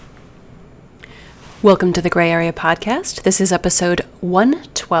Welcome to the Gray Area Podcast. This is episode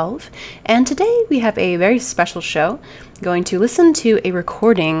 112, and today we have a very special show. Going to listen to a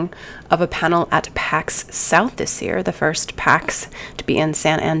recording of a panel at PAX South this year, the first PAX to be in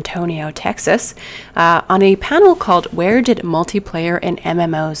San Antonio, Texas, on a panel called Where Did Multiplayer and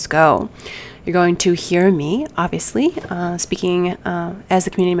MMOs Go? You're going to hear me, obviously, speaking as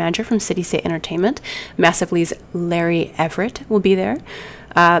the community manager from City State Entertainment. Massively's Larry Everett will be there.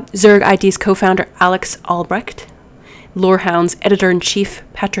 Zerg ID's co-founder Alex Albrecht, Lorehound's editor-in-chief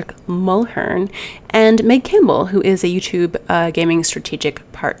Patrick Mulhern, and Meg Campbell, who is a YouTube gaming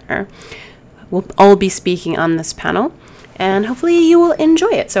strategic partner. We'll all be speaking on this panel, and hopefully you will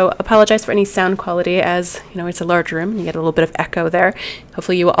enjoy it. So apologize for any sound quality, as you know it's a large room and you get a little bit of echo there.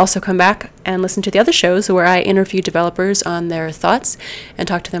 Hopefully you will also come back and listen to the other shows where I interview developers on their thoughts and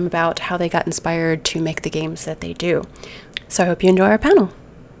talk to them about how they got inspired to make the games that they do. So I hope you enjoy our panel.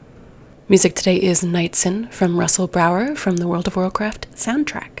 Music today is Nightson from Russell Brower from the World of Warcraft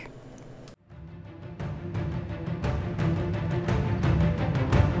soundtrack.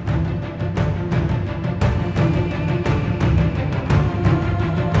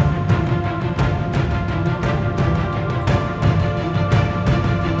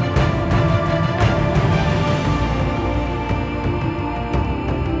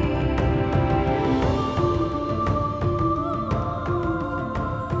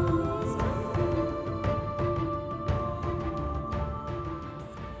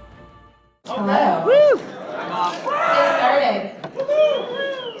 Hello. Woo! Let's get started.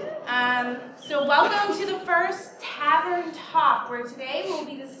 So welcome to the first Tavern Talk, where today we'll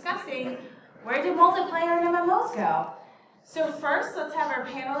be discussing where do multiplayer and MMOs go. So first, let's have our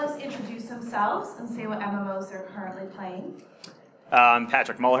panelists introduce themselves and say what MMOs they're currently playing. I'm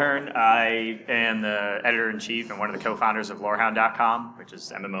Patrick Mulhern. I am the editor-in-chief and one of the co-founders of Lorehound.com, which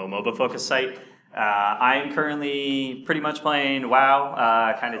is MMO MOBA-focused site. I am currently pretty much playing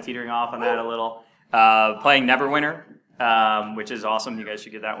WoW, kind of teetering off on that a little. Playing Neverwinter, which is awesome. You guys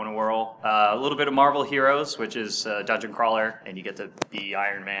should give that one a whirl. A little bit of Marvel Heroes, which is dungeon crawler, and you get to be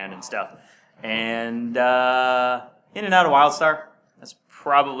Iron Man and stuff. And in and out of WildStar. That's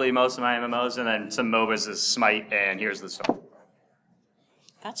probably most of my MMOs. And then some MOBAs is Smite and Here's the Storm.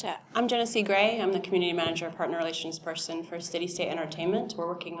 Gotcha. I'm Genesee Gray. I'm the community manager, partner relations person for City State Entertainment. We're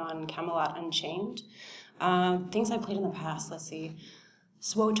working on Camelot Unchained. Things I've played in the past, let's see.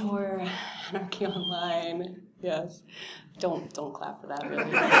 SWOTOR, Anarchy Online. Yes. Don't clap for that, really.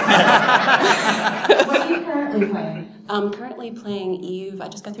 What are you currently playing? I'm currently playing Eve. I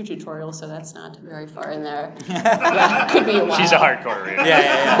just got through tutorial, so that's not very far in there. Yeah, could be a while. She's a hardcore reader.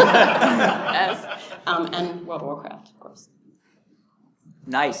 Yeah. Yes. And World of Warcraft, of course.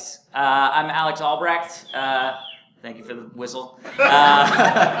 Nice. I'm Alex Albrecht. Thank you for the whistle.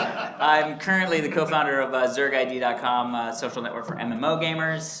 I'm currently the co-founder of ZergID.com, a social network for MMO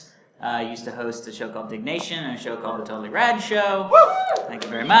gamers. I used to host a show called Dignation and a show called The Totally Rad Show. Thank you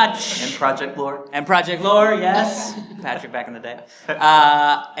very much. And Project Lore. And Project Lore, yes. Patrick back in the day.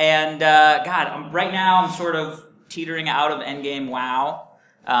 Right now I'm sort of teetering out of endgame WoW.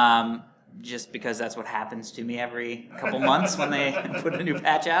 Just because that's what happens to me every couple months when they put a new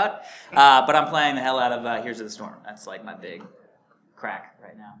patch out. But I'm playing the hell out of Here's the Storm. That's like my big crack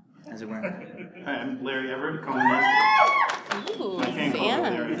right now, as it were. Hi, I'm Larry Everett, calling this. Ooh, I can't call him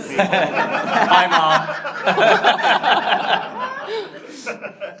Larry. Hi,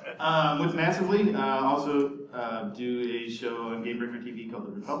 Mom. With Massively, also do a show on Game Breaker TV called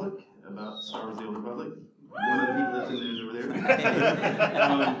The Republic about Star Wars: The Old Republic. One of the people that's in there is over there.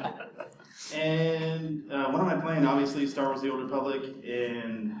 What am I playing? Obviously, Star Wars: The Old Republic,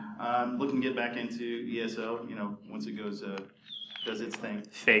 and I'm looking to get back into ESO. You know, once it goes does its thing.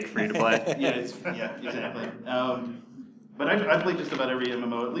 Fake free to play. Yeah, exactly. But I play just about every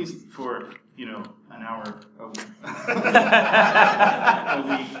MMO, at least for an hour a week.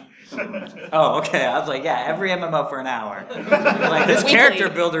 Oh, okay. I was like, yeah, every MMO for an hour. Like, this Weekly. character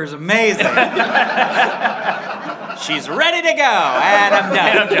builder is amazing. She's ready to go, and I'm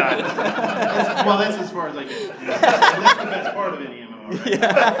done. That's as far as I get. And that's the best part of any MMO, right?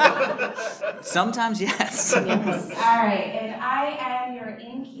 Yeah. Sometimes, yes. All right, and I am your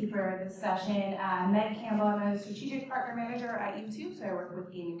innkeeper of this session. Meg Campbell, I'm a strategic partner manager at YouTube, so I work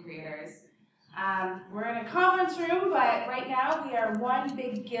with gaming creators. We're in a conference room, but right now we are one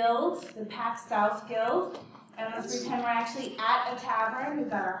big guild, the PAX South Guild. And let's pretend we're actually at a tavern. We've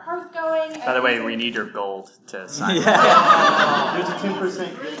got our hearth going. By the way, we need your gold to sign up. There's a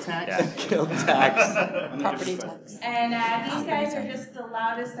 10% guild tax. Yeah. Guild tax. Property tax. And these guys are just the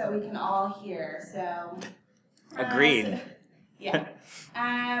loudest that we can all hear. So Agreed. Yeah. All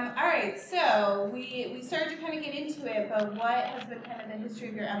right. right, so we started to kind of get into it, but what has been kind of the history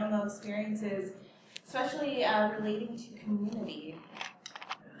of your MMO experiences, especially relating to community?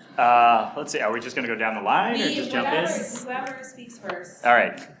 Let's see, are we just going to go down the line or just jump in? Whoever speaks first. All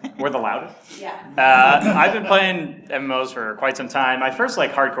right, we're the loudest. Yeah. I've been playing MMOs for quite some time. My first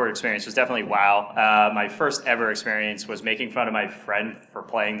hardcore experience was definitely WoW. My first ever experience was making fun of my friend for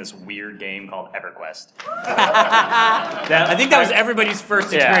playing this weird game called EverQuest. I think that was everybody's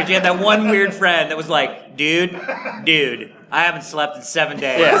first experience. You had that one weird friend that was like, dude, I haven't slept in 7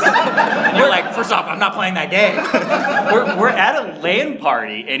 days. Yeah. And you're like, first off, I'm not playing that game. We're at a LAN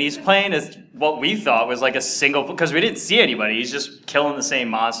party, and he's playing as what we thought was like a single, because we didn't see anybody. He's just killing the same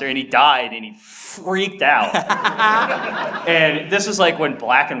monster, and he died, and he freaked out. And this was like when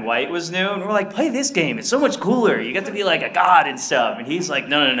Black and White was new, and we're like, play this game. It's so much cooler. You get to be like a god and stuff. And he's like,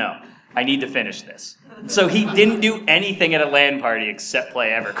 no. I need to finish this. So he didn't do anything at a LAN party except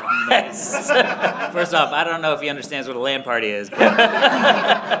play EverQuest. First off, I don't know if he understands what a LAN party is. But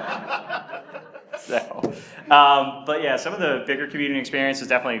yeah, some of the bigger community experiences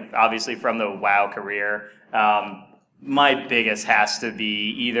definitely, obviously, from the WoW career. My biggest has to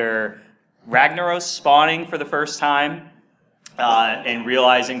be either Ragnaros spawning for the first time, and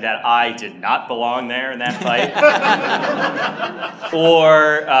realizing that I did not belong there in that fight,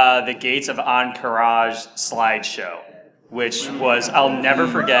 or the Gates of Encourage slideshow, which was, I'll never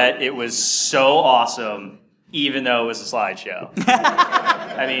forget, it was so awesome, even though it was a slideshow.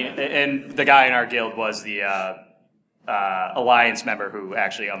 I mean, and the guy in our guild was the Alliance member who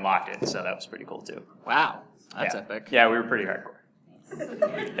actually unlocked it, so that was pretty cool too. Wow, that's epic. Yeah, we were pretty hardcore. They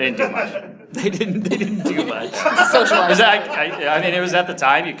didn't do much. They didn't do much. Socialize. I mean, it was at the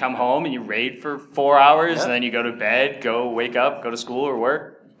time you come home and you raid for 4 hours, and then you go to bed, wake up, go to school or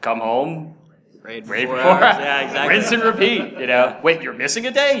work, come home, raid for 4 hours. Yeah, exactly. Rinse and repeat. Wait, you're missing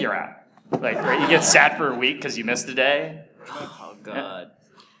a day? You're out. You get sat for a week because you missed a day. Oh God.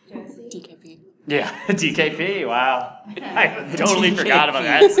 DKP. Yeah, DKP. Wow, I totally forgot about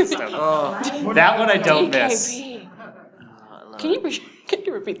that system. That one I don't miss. Can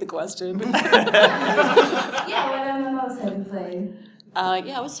you repeat the question? Yeah, what MMOs have you played?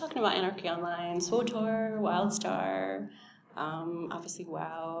 Yeah, I was talking about Anarchy Online, SWTOR, WildStar, obviously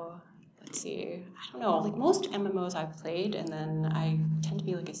WoW. Let's see, I don't know, most MMOs I've played, and then I tend to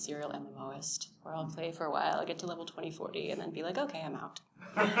be like a serial MMOist, where I'll play for a while, I'll get to level 20, 40, and then be like, okay, I'm out.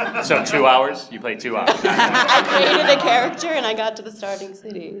 So 2 hours? You played 2 hours. I created a character and I got to the starting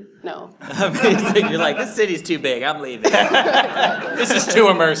city. No. Amazing. You're like, this city's too big, I'm leaving. This is too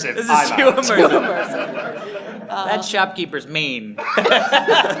immersive. This is too immersive. That shopkeeper's mean.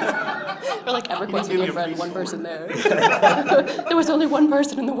 Or like EverQuest, we had read one person there. There was only one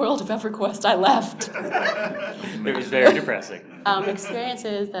person in the world of EverQuest. I left. It was very depressing.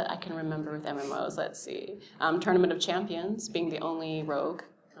 Experiences that I can remember with MMOs. Let's see. Tournament of Champions, being the only rogue.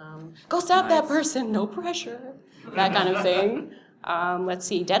 Go stab that person, no pressure. That kind of thing. Let's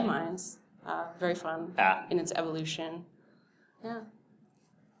see. Dead Mines. Very fun in its evolution. Yeah.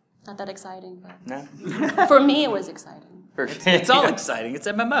 Not that exciting, but No. for me it was exciting. It's all exciting. It's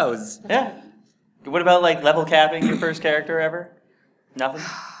MMOs. Yeah. What about level capping your first character ever? Nothing?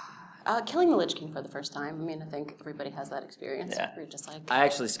 Killing the Lich King for the first time. I mean, I think everybody has that experience. Yeah. Where you're just like, I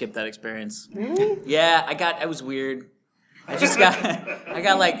actually skipped that experience. really? Yeah, it was weird. I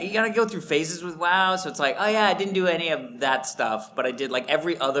got you gotta go through phases with WoW, so it's like, oh yeah, I didn't do any of that stuff, but I did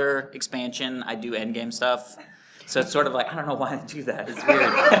every other expansion, I do endgame stuff. So it's sort of I don't know why I do that. It's weird.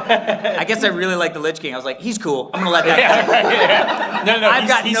 I guess I really like the Lich King. I was like, he's cool. I'm gonna let that guy. No. I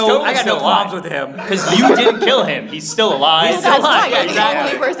got no problems with him. Because you didn't kill him. He's still alive. He's still That's alive. right. Yeah, You're exactly.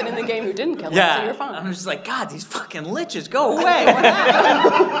 the only person in the game who didn't kill him, so you're fine. I'm just like, God, these fucking liches, go away. What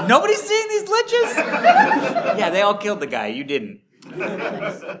happened? Nobody's seeing these liches? Yeah, they all killed the guy. You didn't.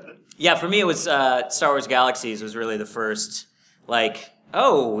 Yeah, for me it was Star Wars Galaxies was really the first,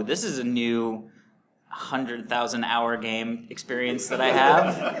 this is a new 100,000-hour game experience that I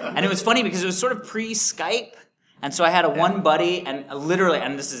have. And it was funny because it was sort of pre-Skype. And so I had one buddy, and literally,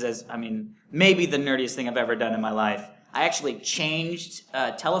 and this is maybe the nerdiest thing I've ever done in my life. I actually changed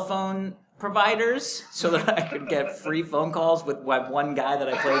telephone providers so that I could get free phone calls with one guy that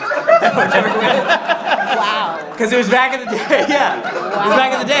I played with. Wow. Because it was back in the day, yeah. It was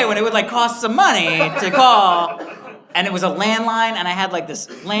back in the day when it would cost some money to call. And it was a landline, and I had this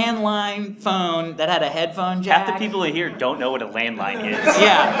landline phone that had a headphone jack. Half the people in here don't know what a landline is.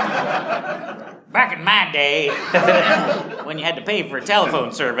 Yeah. Back in my day, when you had to pay for a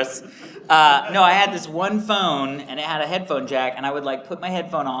telephone service. No, I had this one phone, and it had a headphone jack, and I would like put my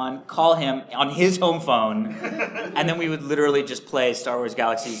headphone on, call him on his home phone, and then we would literally just play Star Wars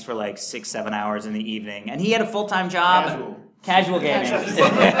Galaxies for like 6-7 hours in the evening. And he had a full-time job. Casual gaming.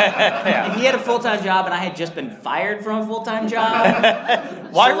 Yeah. He had a full-time job, and I had just been fired from a full-time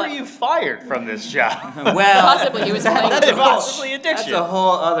job. Why were you fired from this job? Well, Possibly he was playing that's too much. Possibly addiction. That's a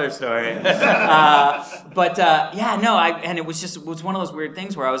whole other story. And it was one of those weird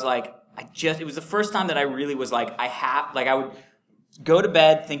things where I was like, it was the first time that I really was like, I would go to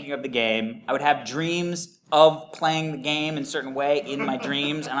bed thinking of the game. I would have dreams of playing the game in a certain way in my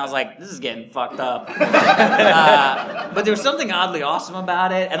dreams, and I was like, this is getting fucked up. But there was something oddly awesome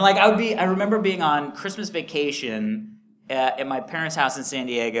about it, and like I remember being on Christmas vacation at my parents' house in San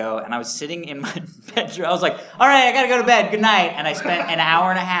Diego, and I was sitting in my bedroom. I was like, all right, I gotta go to bed, good night. And I spent an hour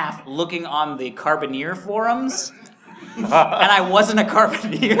and a half looking on the Carboneer forums, and I wasn't a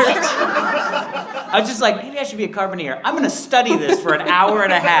Carboneer. I was just like, maybe I should be a Carboneer. I'm gonna study this for an hour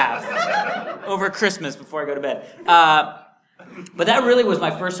and a half over Christmas before I go to bed. But that really was my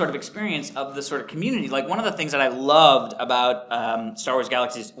first sort of experience of the sort of community. Like, one of the things that I loved about Star Wars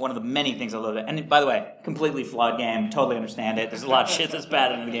Galaxies, one of the many things I loved it, and by the way, completely flawed game, totally understand it. There's a lot of shit that's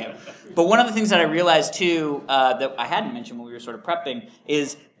bad in the game. But one of the things that I realized, too, that I hadn't mentioned when we were sort of prepping,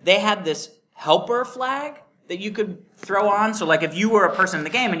 is they had this helper flag that you could throw on. So, like, if you were a person in the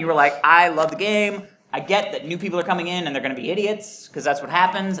game and you were like, I love the game, I get that new people are coming in and they're going to be idiots, because that's what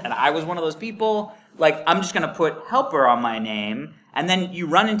happens, and I was one of those people. Like, I'm just going to put helper on my name, and then you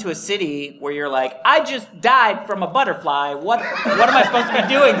run into a city where you're like, I just died from a butterfly. What am I supposed to be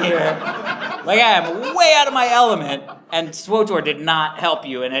doing here? Like, I am way out of my element. And SWTOR did not help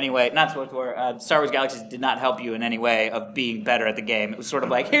you in any way. Not SWTOR, Star Wars Galaxies did not help you in any way of being better at the game. It was sort of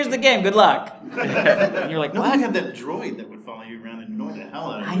like, here's the game, good luck. And you're like, No, what? one had that droid that would follow you around and annoy the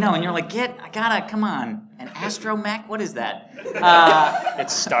hell out of you. I know, and you're like, come on. An astromech? What is that?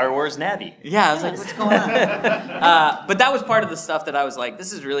 It's Star Wars Navi. Yeah, I was like, what's going on? But that was part of the stuff that I was like,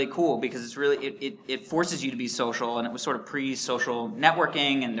 this is really cool, because it's really, it forces you to be social, and it was sort of pre-social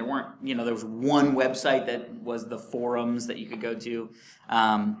networking, and there weren't, there was one website that was the forums that you could go to.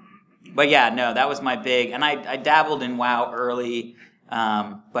 But yeah, no, that was my big, and I dabbled in WoW early,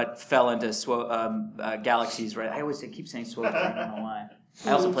 but fell into Galaxies, right? I keep saying SWTOR, I don't know why.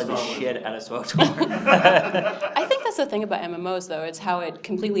 I also played the shit out of SWTOR. I think that's the thing about MMOs, though. It's how it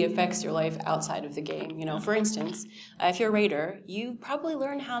completely affects your life outside of the game. For instance, if you're a raider, you probably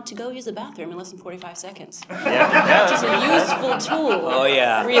learn how to go use the bathroom in less than 45 seconds. Yeah. Which is a useful tool. Oh,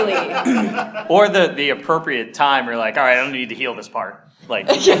 yeah. Really. Or the appropriate time where you're like, all right, I don't need to heal this part. Like,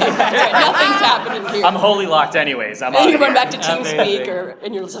 Yeah, right. Nothing's happening here. I'm wholly locked anyways. I'm and out you of run here. back to TeamSpeak,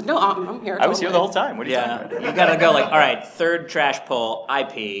 and you're just like, no, I'm here. I was here the totally. whole time. What are you talking Yeah, about? you gotta go like, all right, third trash pull, I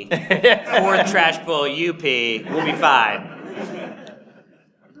pee. Fourth trash pull, you pee. We'll be fine.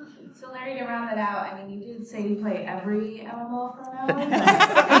 So Larry, to round that out, I mean, you did say you play every MMO for now.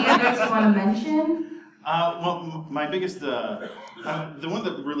 Any others you want to mention? Well, my biggest, the one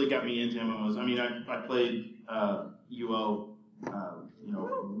that really got me into MMOs, I mean, I played UO,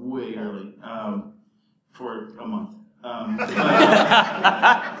 way early, for a month.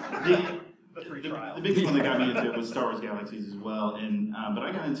 The biggest one that got me into it was Star Wars Galaxies as well, and but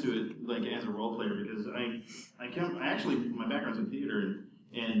I got into it like as a role player because my background's in theater,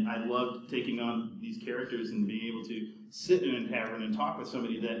 and I loved taking on these characters and being able to sit in a tavern and talk with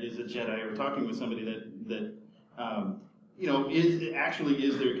somebody that is a Jedi, or talking with somebody that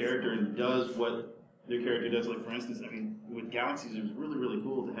is their character and does what their character does. Like, for instance, I mean, with Galaxies, it was really, really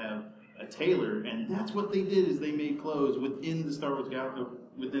cool to have a tailor, and that's what they did, is they made clothes within the Star Wars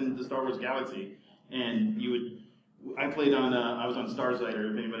Galaxy. And I played on, I was on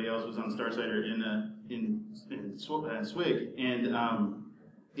Starsighter, if anybody else was on Starsighter in Swig, and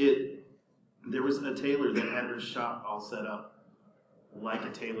there was a tailor that had her shop all set up like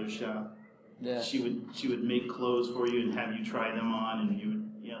a tailor's shop. Yeah. She would make clothes for you and have you try them on, and you would,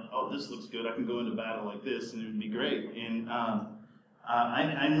 oh, this looks good, I can go into battle like this, and it would be great. And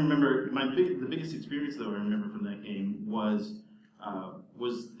I remember the biggest experience though I remember from that game was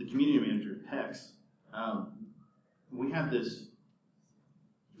the community manager, Hex. We had this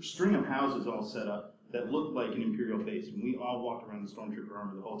string of houses all set up that looked like an Imperial base, and we all walked around in Stormtrooper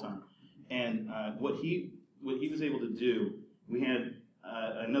armor the whole time. And what he was able to do, we had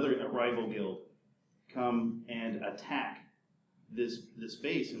a rival guild come and attack this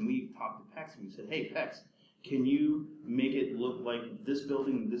base, and we talked to Pex, and we said, hey, Pex, can you make it look like this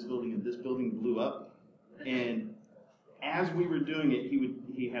building and this building and this building blew up? And as we were doing it,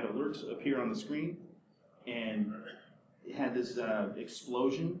 he had alerts appear on the screen, and had this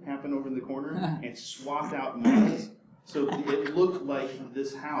explosion happen over in the corner and swapped out models, so it looked like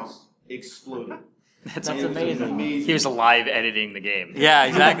this house exploded. That's amazing. He was live editing the game. Yeah,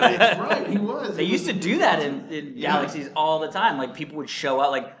 exactly. That's right, he was. They used to do that in Galaxies all the time. Like, people would show up,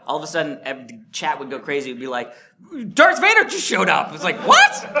 like, all of a sudden, the chat would go crazy. It would be like, Darth Vader just showed up. It was like,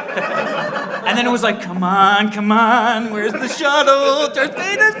 what? And then it was like, come on, where's the shuttle? Darth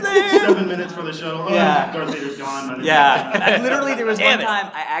Vader's there. 7 minutes for the shuttle. Oh, Yeah. Darth Vader's gone. Yeah. Literally, there was Damn one it.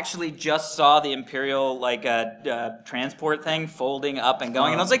 time I actually just saw the Imperial, like, transport thing folding up and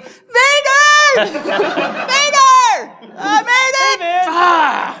going, and I was like, Vader! Vader! I made it! Hey, man.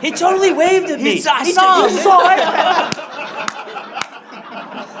 Ah! He totally waved at me. I saw it.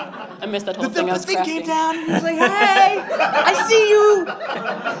 I missed that whole thing. I The was thing came crafting. down and he was like, hey, I see you.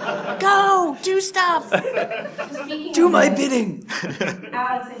 Go, do stuff. Speaking Do of my this, bidding.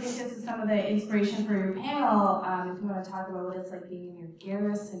 Alex, I think this is some of the inspiration for your panel. If you want to talk about what it's like being in your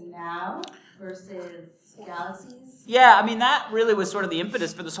garrison now versus Galaxies. Yeah, I mean, that really was sort of the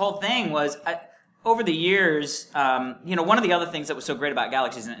impetus for this whole thing was, over the years, one of the other things that was so great about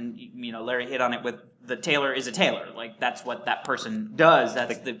Galaxies, and Larry hit on it with the tailor is a tailor. Like, that's what that person does.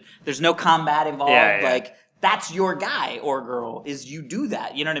 There's no combat involved. Yeah. Like, that's your guy or girl, is you do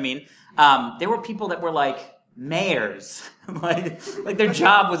that. You know what I mean? There were people that were like mayors. like their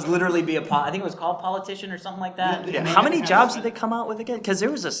job was literally be I think it was called politician or something like that. Yeah. How many jobs did they come out with again? Because there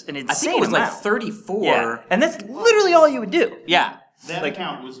was an insane I think it was like amount. 34. Yeah. And that's literally all you would do. Yeah. That Like-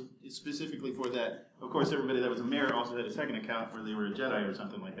 account was specifically for that. Of course, everybody that was a mayor also had a second account where they were a Jedi or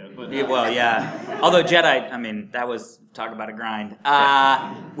something like that. But Yeah, well, yeah. Although Jedi, I mean, that was talk about a grind,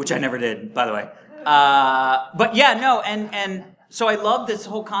 which I never did, by the way. But yeah, no, and so I love this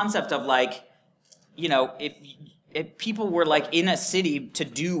whole concept of like, if people were like in a city to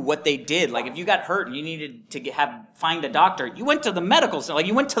do what they did, like if you got hurt and you needed to find a doctor, you went to the medical center, like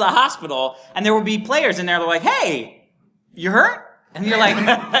you went to the hospital, and there would be players in there that were like, hey, you hurt? And you're like,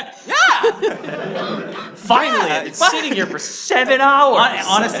 yeah. Finally, Yeah, I've been sitting here for 7 hours.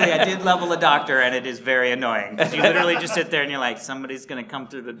 Honestly, I did level a doctor, and it is very annoying. 'Cause you literally just sit there, and you're like, somebody's going to come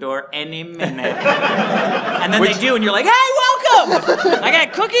through the door any minute. And then they do, and you're like, hey, welcome! I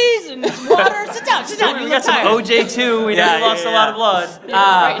got cookies and water. Sit down. We You got look some tired. OJ2. We lost a lot of blood.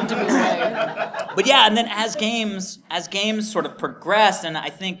 Frightened me away. But yeah, and then as games sort of progressed, and I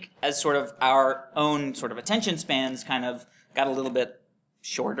think as sort of our own sort of attention spans kind of got a little bit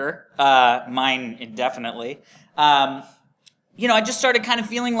shorter, mine indefinitely, I just started kind of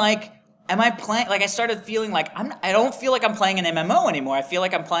feeling like, am I playing, like I started feeling like, I don't feel like I'm playing an MMO anymore. I feel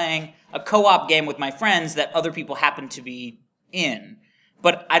like I'm playing a co-op game with my friends that other people happen to be in.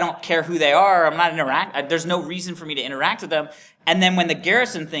 But I don't care who they are. I'm not there's no reason for me to interact with them. And then when the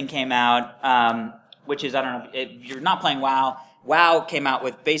Garrison thing came out, which is, I don't know, if you're not playing WoW, WoW came out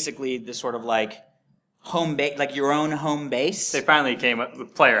with basically this sort of like home base, like your own home base. They finally came up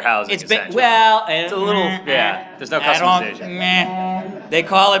with player housing. It's essentially. it's a little, yeah. There's no customization. They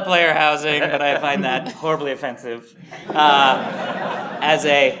call it player housing, but I find that horribly offensive. As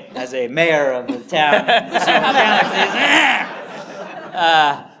a mayor of the town,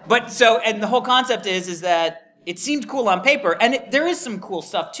 and the whole concept is that it seemed cool on paper, and there is some cool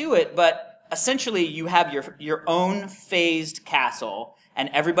stuff to it, but essentially you have your own phased castle, and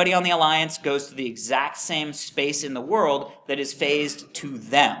everybody on the Alliance goes to the exact same space in the world that is phased to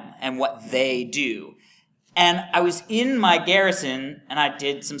them and what they do. And I was in my garrison, and I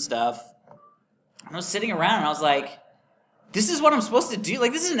did some stuff, and I was sitting around, and I was like, this is what I'm supposed to do?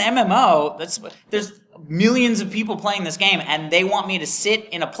 Like, this is an MMO. There's millions of people playing this game, and they want me to sit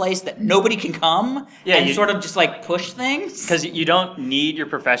in a place that nobody can come and sort of just, like, push things? Because you don't need your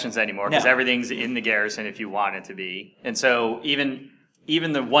professions anymore, because No. everything's in the garrison if you want it to be. And so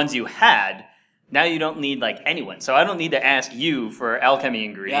even the ones you had, now you don't need, like, anyone. So I don't need to ask you for alchemy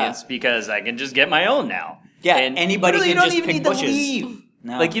ingredients, because I can just get my own now. Yeah, and anybody really, can you don't just even pick need bushes. to leave.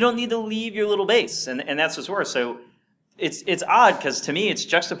 No. Like, you don't need to leave your little base, and that's what's worse. So it's odd, because to me it's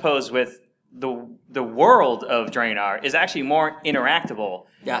juxtaposed with the world of Draenor is actually more interactable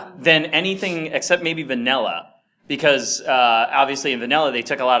than anything except maybe vanilla. Because obviously in vanilla they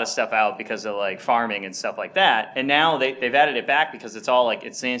took a lot of stuff out because of like farming and stuff like that, and now they've added it back because it's all like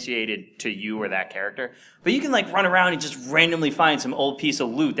instantiated to you or that character. But you can like run around and just randomly find some old piece of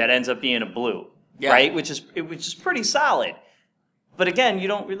loot that ends up being a blue, right? Which is pretty solid. But again, you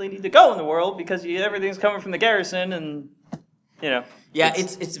don't really need to go in the world because everything's coming from the garrison, and Yeah,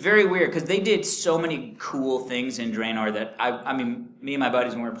 it's very weird because they did so many cool things in Draenor that I mean, me and my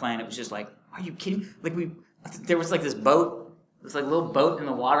buddies when we were playing, it was just like, are you kidding? Like there was like this boat, this like little boat in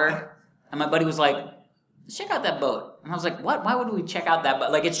the water, and my buddy was like, let's check out that boat. And I was like, what? Why would we check out that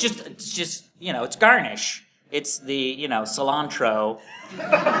boat? Like, it's just it's garnish. It's the, cilantro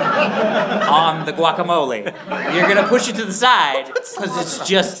on the guacamole. You're going to push it to the side because it's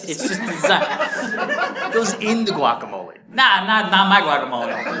just the design. It goes in the guacamole. Nah, not my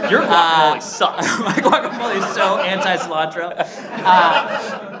guacamole. Your guacamole sucks. My guacamole is so anti-cilantro.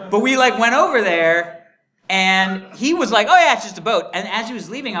 But we went over there, and he was like, "Oh yeah, it's just a boat." And as he was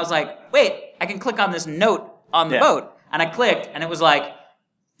leaving, I was like, "Wait, I can click on this note on the boat." And I clicked, and it was like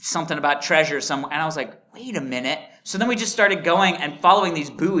something about treasure somewhere. And I was like, "Wait a minute." So then we just started going and following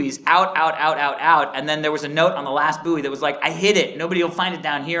these buoys out. And then there was a note on the last buoy that was like, "I hid it. Nobody will find it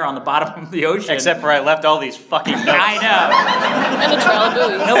down here on the bottom of the ocean." Except for I left all these fucking notes. I know. And a trail of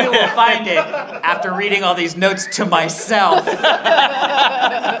buoys. Nobody will find it after reading all these notes to myself.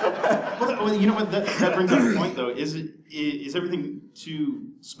 Well, you know what? That brings up a point, though. Is everything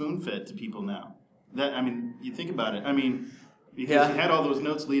too spoon-fed to people now? You think about it. Because you had all those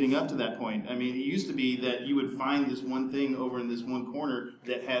notes leading up to that point. It used to be that you would find this one thing over in this one corner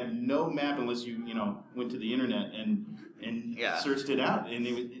that had no map unless you went to the internet and searched it out. And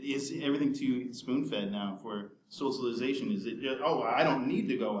is everything too spoon-fed now for socialization? Is it, I don't need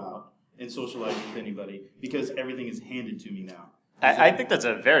to go out and socialize with anybody because everything is handed to me now? I think that's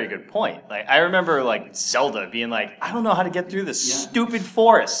a very good point. I remember Zelda being like, I don't know how to get through this stupid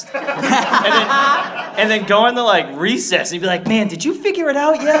forest. and then going to recess and be like, man, did you figure it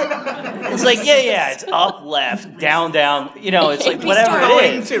out yet? It's like, yeah, it's up, left, down, it's like whatever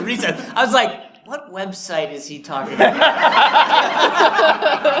it is. To recess. I was like, what website is he talking about?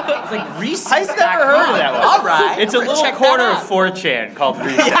 It's like recess. I've never heard of that one. All right. It's a little corner of 4chan called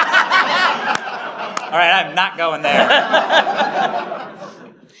recess. All right, I'm not going there.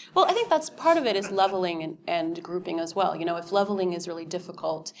 Well, I think that's part of it is leveling and grouping as well. If leveling is really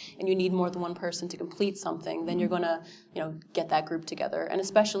difficult and you need more than one person to complete something, then you're going to, get that group together. And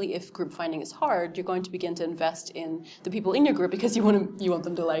especially if group finding is hard, you're going to begin to invest in the people in your group because you want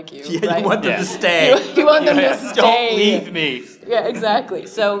them to like you. Yeah, right? you want them to stay. You want them to stay. Don't leave me. Yeah, exactly.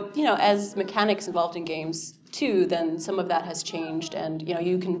 So, as mechanics involved in games too, then some of that has changed, and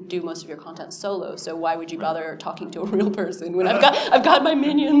you can do most of your content solo. So why would you bother talking to a real person when I've got my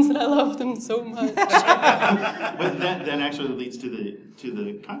minions and I love them so much? But that actually leads to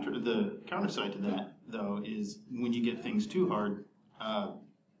the counter side to that, though, is when you get things too hard.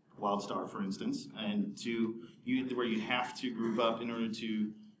 WildStar, for instance, and where you have to group up in order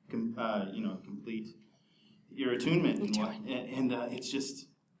to complete your attunement, and it's just.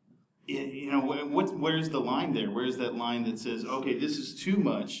 Where's the line there? Where's that line that says, okay, this is too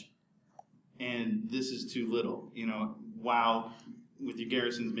much, and this is too little? While with your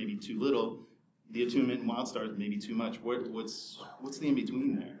garrisons maybe too little, the attunement in WildStar maybe too much. What's the in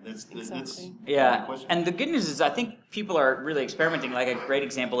between there? That's my question. And the good news is I think people are really experimenting. Like a great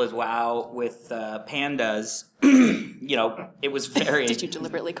example is WoW with pandas. It was very. Did you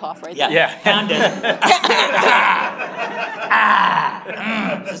deliberately cough right there? Yeah. Pandas.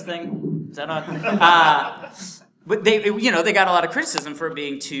 This thing is that on? But they got a lot of criticism for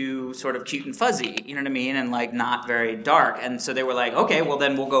being too sort of cute and fuzzy, you know what I mean, and not very dark. And so they were like, okay, well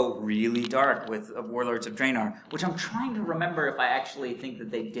then we'll go really dark with Warlords of Draenor, which I'm trying to remember if I actually think that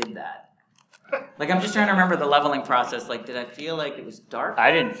they did that. I'm just trying to remember the leveling process. Did I feel like it was dark?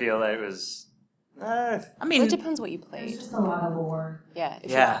 I didn't feel that it was. It depends what you played. There's just a lot of lore.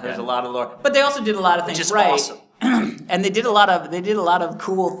 Yeah. There's a lot of lore, but they also did a lot of things Which is right. awesome. And they did a lot of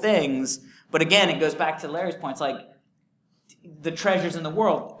cool things. But again, it goes back to Larry's points. The treasures in the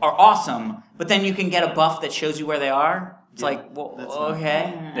world are awesome, but then you can get a buff that shows you where they are. It's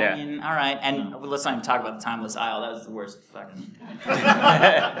okay. All right. And let's not even talk about the Timeless Isle. That was the worst fucking.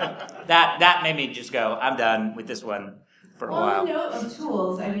 that made me just go, I'm done with this one for a while. On the note of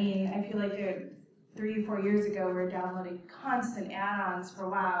tools, I feel like 3 or 4 years ago, we were downloading constant add-ons for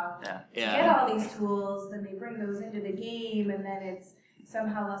WoW. To get all these tools, then they bring those into the game, and then it's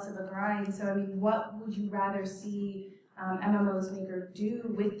somehow less of a grind. So, what would you rather see MMOs maker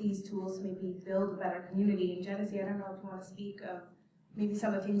do with these tools to maybe build a better community? And Genesee, I don't know if you want to speak of maybe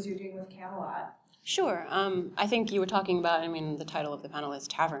some of the things you're doing with Camelot. Sure. I think you were talking about, the title of the panel is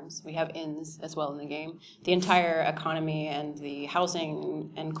Taverns. We have inns as well in the game. The entire economy and the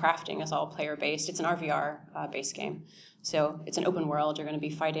housing and crafting is all player-based. It's an RVR-based game. So it's an open world. You're going to be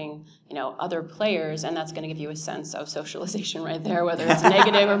fighting, other players, and that's going to give you a sense of socialization right there, whether it's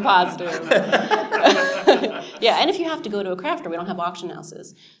negative or positive. Yeah, and if you have to go to a crafter, we don't have auction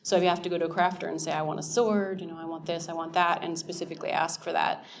houses. So if you have to go to a crafter and say, I want a sword, I want this, I want that, and specifically ask for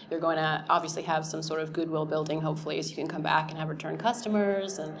that, you're going to obviously have some sort of goodwill building, hopefully, so you can come back and have return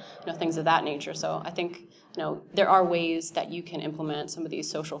customers and things of that nature. So I think there are ways that you can implement some of these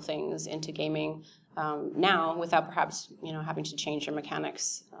social things into gaming now without perhaps having to change your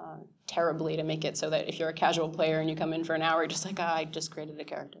mechanics terribly to make it so that if you're a casual player and you come in for an hour, you're just like, I just created a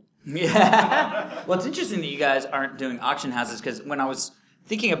character. Yeah. Well, it's interesting that you guys aren't doing auction houses, because when I was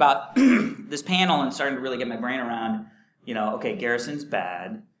thinking about this panel and starting to really get my brain around, okay, Garrison's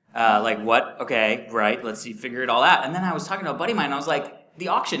bad. Like what? Okay, right. Let's see, figure it all out. And then I was talking to a buddy of mine, and I was like, the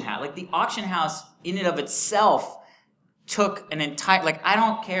auction house in and of itself took an entire, I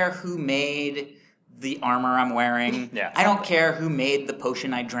don't care who made the armor I'm wearing. Yeah. I don't care who made the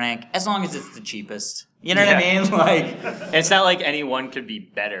potion I drank, as long as it's the cheapest. You know what I mean? And it's not like anyone could be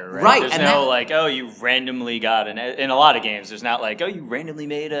better, right? Right. There's no you randomly got in a lot of games, there's not you randomly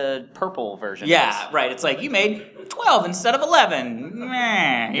made a purple version. Yeah, right. It's like, you made 12 instead of 11.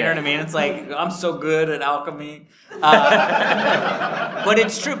 Meh. You know what I mean? It's like, I'm so good at alchemy. But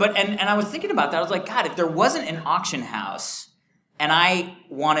it's true. And I was thinking about that. I was like, God, if there wasn't an auction house and I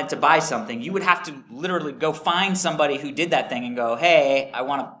wanted to buy something, you would have to literally go find somebody who did that thing and go, hey, I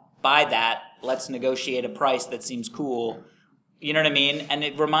want to buy that. Let's negotiate a price that seems cool. You know what I mean? And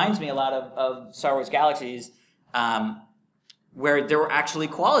it reminds me a lot of Star Wars Galaxies, where there were actually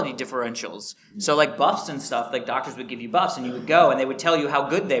quality differentials. So buffs and stuff, doctors would give you buffs and you would go and they would tell you how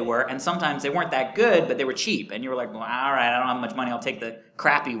good they were, and sometimes they weren't that good, but they were cheap. And you were like, well, all right, I don't have much money, I'll take the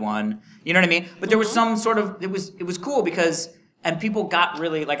crappy one. You know what I mean? But there was some sort of, it was cool because, and people got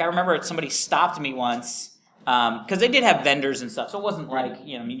really, I remember somebody stopped me once, because they did have vendors and stuff, so it wasn't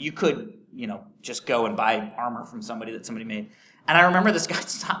you could, just go and buy armor from somebody that somebody made. And I remember this guy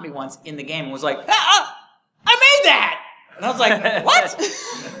stopped me once in the game and was like, I made that! And I was like, what?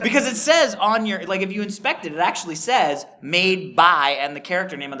 Because it says on your, if you inspect it, it actually says made by and the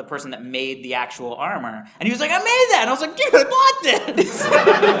character name of the person that made the actual armor. And he was like, I made that. And I was like, dude, I bought this.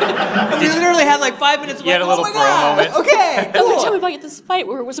 And he literally had 5 minutes. You had a little pro moment. Okay, cool. Tell me about this fight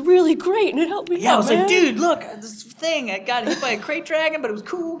where it was really great and it helped me out, Yeah, I was man. like, dude, look, this thing, I got hit by a crate dragon, but it was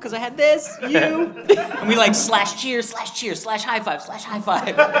cool because I had this, you. And we slash cheers, slash high five, slash high five.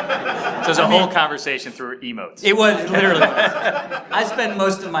 So there's a whole conversation through emotes. It was literally. I spend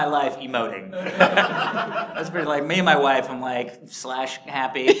most of my life emoting. That's pretty me and my wife, I'm slash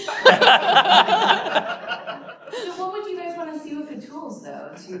happy. So what would you guys want to see with the tools,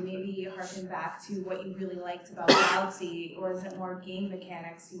 though, to maybe harken back to what you really liked about Galaxy, or is it more game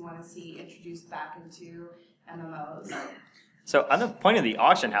mechanics you want to see introduced back into MMOs? So on the point of the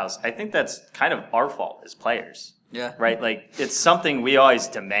auction house, I think that's kind of our fault as players. Yeah. Right? It's something we always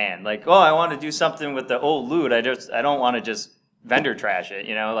demand. I want to do something with the old loot. I don't want to just vendor trash it,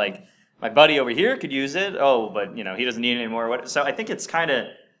 my buddy over here could use it. Oh, but he doesn't need it anymore. So I think it's kind of,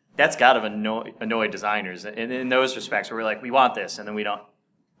 that's got to annoy designers in those respects where we're we want this, and then we don't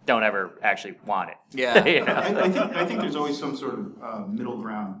ever actually want it. Yeah. I think there's always some sort of middle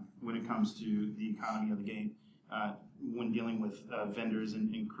ground when it comes to the economy of the game, when dealing with vendors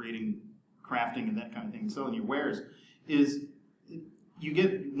and creating crafting and that kind of thing, selling your wares, is you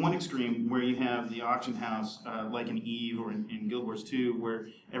get one extreme where you have the auction house, like in EVE or in Guild Wars 2, where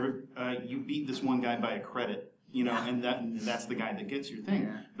you beat this one guy by a credit, and that's the guy that gets your thing.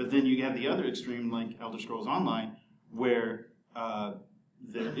 Yeah. But then you have the other extreme, like Elder Scrolls Online, where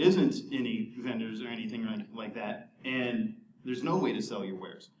there isn't any vendors or anything like that, and there's no way to sell your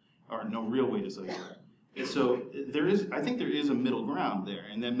wares, or no real way to sell your wares. So I think there is a middle ground there,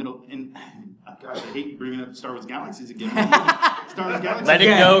 and that middle, and gosh, I hate bringing up Star Wars Galaxies again. Star Wars Galaxies. Let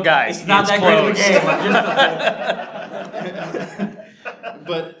it go, guys. It's not that great of a game.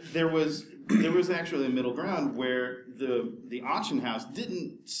 But there was actually a middle ground where the auction house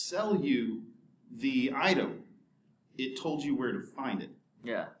didn't sell you the item; it told you where to find it.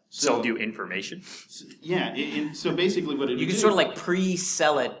 Yeah. Sold you information. Yeah. So basically, what you could sort of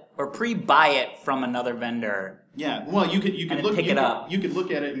pre-sell it or pre-buy it from another vendor. Yeah. Well, you could pick it up. You could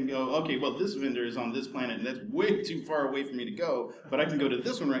look at it and go, okay, well, this vendor is on this planet, and that's way too far away for me to go. But I can go to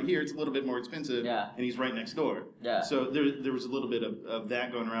this one right here. It's a little bit more expensive. Yeah. And he's right next door. Yeah. So there was a little bit of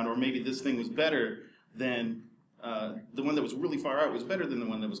that going around, or maybe this thing was better than the one that was really far out was better than the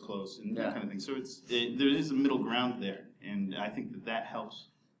one that was close, and that kind of thing. So there is a middle ground there, and I think that helps.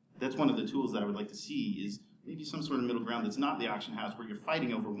 That's one of the tools that I would like to see, is maybe some sort of middle ground that's not the auction house where you're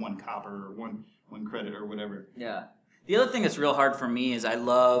fighting over one copper or one credit or whatever. Yeah. The other thing that's real hard for me is I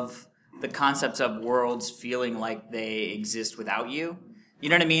love the concepts of worlds feeling like they exist without you. You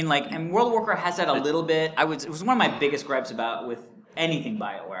know what I mean? Like, and World of Warcraft has that a little bit. It was one of my biggest gripes about with anything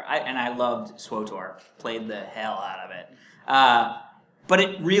BioWare. I loved SWTOR. Played the hell out of it. But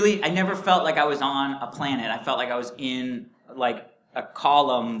I never felt like I was on a planet. I felt like I was in, like, a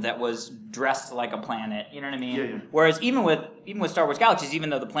column that was dressed like a planet. You know what I mean? Yeah. Whereas even with Star Wars Galaxies, even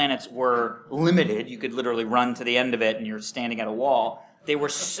though the planets were limited, you could literally run to the end of it and you're standing at a wall, they were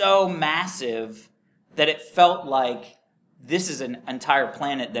so massive that it felt like this is an entire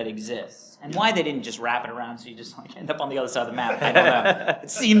planet that exists. And why they didn't just wrap it around so you just like end up on the other side of the map, I don't know.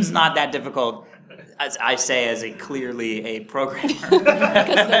 It seems not that difficult, as I say, as clearly a programmer.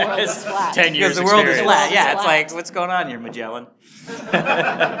 Because the world is flat. 10 years Because the world is experience. flat. Yeah, it's Flat. like, what's going on here, Magellan?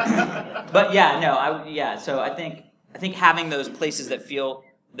 But yeah, no, so I think having those places that feel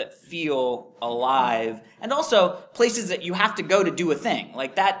alive, and also places that you have to go to do a thing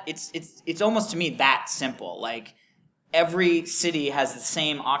like that. It's almost to me that simple. Like, every city has the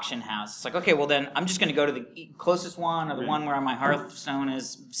same auction house. It's like, okay, well then I'm just going to go to the closest one, or the one where my Hearthstone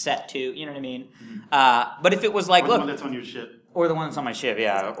is set to. You know what I mean? But if it was like, Or the look, one that's on your ship. or the one that's on my ship,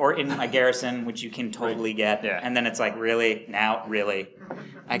 yeah, or in my garrison, which you can totally get, Yeah. and then it's like, really, You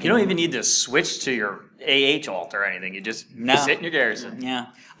don't even need to switch to your AH alt or anything. You just sit in your garrison. Yeah.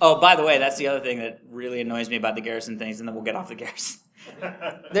 Oh, by the way, that's the other thing that really annoys me about the garrison things, and then we'll get off the garrison.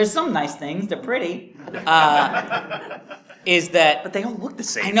 There's some nice things; they're pretty. Is that? But they all look the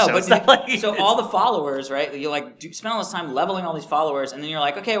same. I know, so but it's not like so all the followers, right? You spend all this time leveling all these followers, and then you're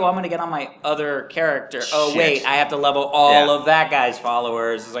like, okay, well, I'm going to get on my other character. Oh, Shit. wait, I have to level all Yeah. of that guy's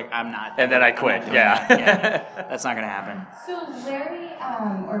followers. It's like, I'm not. And then I I'm not quit. doing Yeah. that. That's not going to happen. So Larry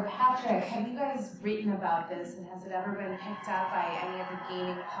or Patrick, have you guys written about this, and has it ever been picked up by any of the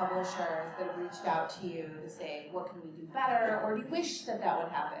gaming publishers that have reached out to you to say, what can we do better, or do you wish that would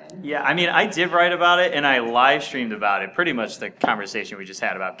happen? Yeah, I mean, I did write about it, and I live streamed about it. Pretty much the conversation we just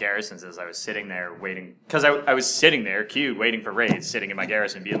had about garrisons as I was sitting there waiting, because I was sitting there, queued, waiting for raids, sitting in my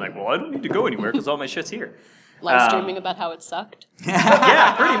garrison, being like, well, I don't need to go anywhere because all my shit's here. Live streaming about how it sucked.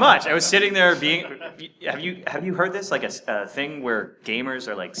 Yeah, pretty much. I was sitting there being. Have you heard this? Like a thing where gamers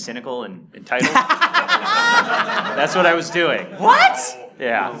are like cynical and entitled. That's what I was doing. What?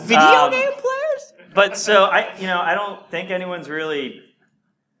 Yeah. Video game players? But so I don't think anyone's really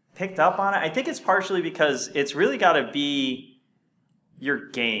picked up on it. I think it's partially because it's really got to be your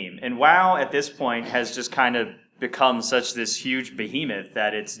game, and WoW at this point has just kind of become such this huge behemoth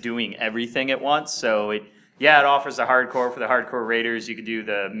that it's doing everything at once. So it offers the hardcore for the hardcore raiders. You could do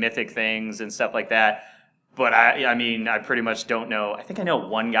the mythic things and stuff like that. But I mean, I pretty much don't know. I think I know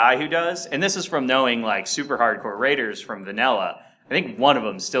one guy who does, and this is from knowing like super hardcore raiders from vanilla. I think one of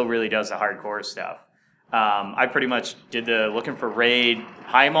them still really does the hardcore stuff. I pretty much did the looking for raid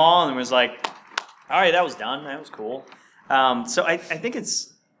high mall and was like, all right, that was done. That was cool. So I think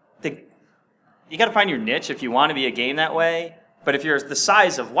you got to find your niche if you want to be a game that way. But if you're the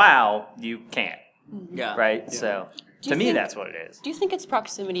size of WoW, you can't. Yeah. Right? Yeah. So Do to you me, think- that's what it is. Do you think it's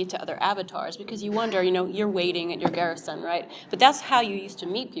proximity to other avatars? Because you wonder, you're waiting at your garrison, right? But that's how you used to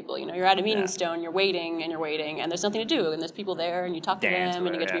meet people. You're at a meeting stone, you're waiting, and there's nothing to do, and there's people there, and you talk to Dance, them,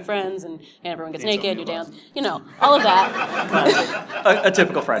 and you get to be whatever, friends, and everyone gets Dance on naked, you the dance, bus. all of that. A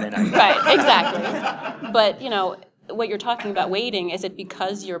typical Friday night. Right, exactly. But, what you're talking about waiting, is it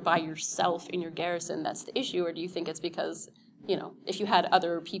because you're by yourself in your garrison that's the issue, or do you think it's because, if you had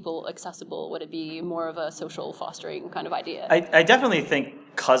other people accessible, would it be more of a social fostering kind of idea? I definitely think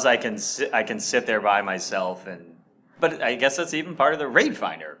because I can sit there by myself, but I guess that's even part of the raid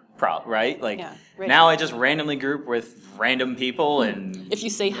finder problem, right? Like Yeah, raid now I just randomly group with random people and If you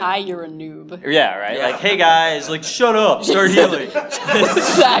say hi, you're a noob. yeah, right. Like hey guys, like shut up, start healing.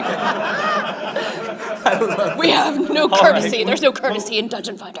 Exactly. We have no courtesy. right. There's no courtesy in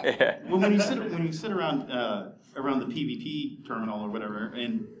Dungeon Finder. Well, when you sit around the PvP terminal or whatever,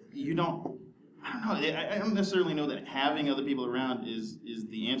 and you don't, I don't know. I don't necessarily know that having other people around is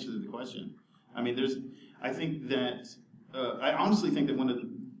the answer to the question. I mean, I think that I honestly think that one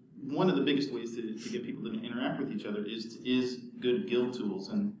of the biggest ways to get people to interact with each other is good guild tools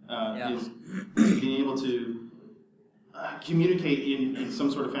and is being able to communicate in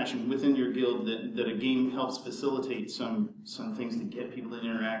some sort of fashion within your guild that a game helps facilitate some things to get people to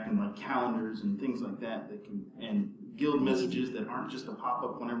interact, and like calendars and things like that and guild messages that aren't just a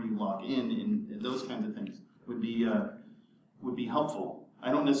pop-up whenever you log in, and those kinds of things would be helpful.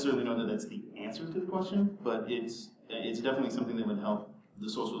 I don't necessarily know that that's the answer to the question, but it's definitely something that would help the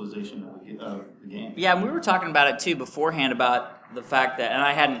socialization of the game. Yeah, and we were talking about it too beforehand about the fact that, and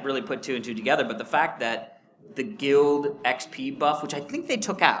I hadn't really put two and two together, but the fact that the guild XP buff, which I think they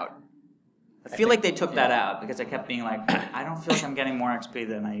took out, I feel like they took that out because I kept being like, I don't feel like I'm getting more XP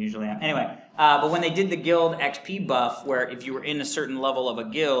than I usually am. Anyway, but when they did the guild XP buff, where if you were in a certain level of a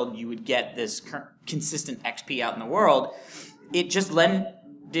guild, you would get this consistent XP out in the world, it just lended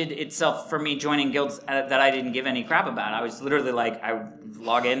itself for me joining guilds that I didn't give any crap about. I was literally like, I would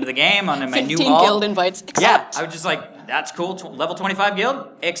log into the game on my new 15 alt. guild invites, accept. Yeah, I was just like, that's cool, level 25 guild,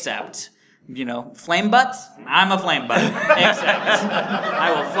 accept. Flame butts? I'm a flame butt. Except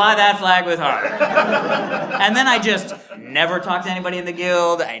I will fly that flag with heart. And then I just never talk to anybody in the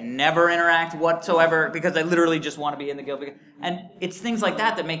guild. I never interact whatsoever because I literally just want to be in the guild. And it's things like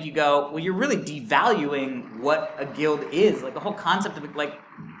that make you go, well, you're really devaluing what a guild is. Like the whole concept of it, like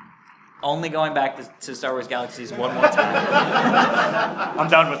only going back to Star Wars Galaxies one more time. I'm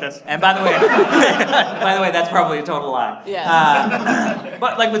done with this. And by the way, that's probably a total lie. Yes.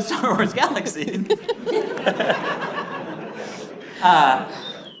 But like with Star Wars Galaxies,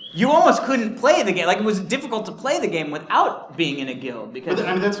 you almost couldn't play the game. Like it was difficult to play the game without being in a guild because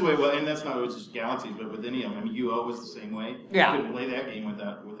That's the way. Well, and that's not just Galaxies, but with any of them. I mean, UO was the same way. Yeah. You couldn't play that game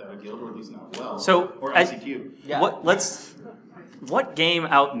without a guild, or at least not well. So, or ICQ. Yeah. What game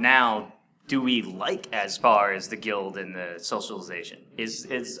out now do we like as far as the guild and the socialization?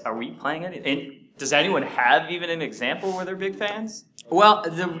 Are we playing it? And does anyone have even an example where they're big fans? well,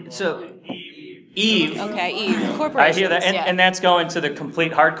 Eve. Okay, Eve. I Corporations. hear that, yeah. and that's going to the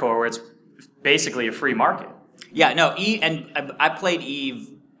complete hardcore where it's basically a free market. Yeah, no, Eve, and I played Eve.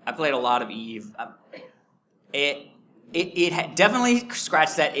 I played a lot of Eve. It definitely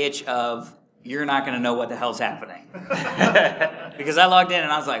scratched that itch of you're not going to know what the hell's happening. Because I logged in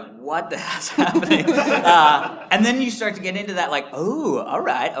and I was like, what the hell's happening? And then you start to get into that like, oh, all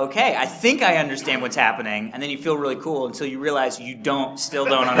right, okay, I think I understand what's happening. And then you feel really cool until you realize you still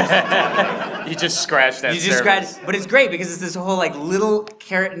don't understand what's happening. You just scratch that. You just scratch, but it's great because it's this whole like little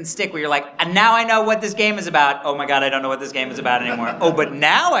carrot and stick where you're like, and now I know what this game is about. Oh my god, I don't know what this game is about anymore. Oh, but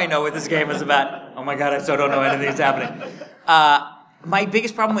now I know what this game is about. Oh my god, I still don't know anything that's happening. My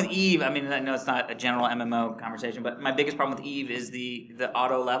biggest problem with Eve, I mean, I know it's not a general MMO conversation, but my biggest problem with Eve is the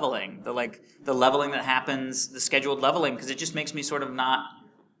auto leveling, the leveling that happens, the scheduled leveling, because it just makes me sort of not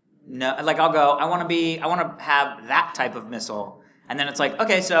know. Like I'll go, I want to have that type of missile, and then it's like,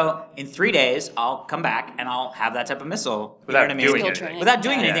 okay, so in 3 days I'll come back and I'll have that type of missile Without you know what I mean? doing Skill anything. training. Without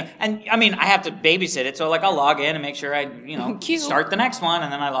doing Yeah. anything. And I mean, I have to babysit it, so like I'll log in and make sure I, Cute. start the next one,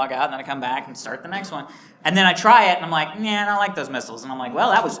 and then I log out, and then I come back and start the next one. And then I try it, and I'm like, nah, I don't like those missiles. And I'm like,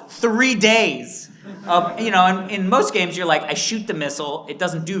 well, that was 3 days of, and in most games, you're like, I shoot the missile, it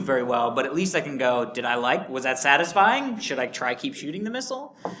doesn't do very well, but at least I can go, was that satisfying? Should I keep shooting the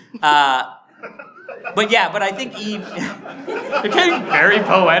missile? But I think Eve... They're getting very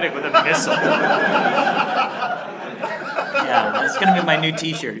poetic with a missile. Yeah, that's going to be my new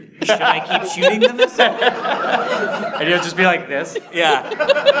t-shirt. Should I keep shooting the missile? And you'll just be like this. Yeah.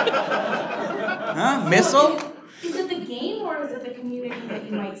 Huh? Missile? Is it the game or is it the community that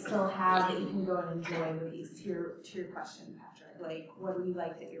you might still have that you can go and enjoy with these? To your question, Patrick, like what do you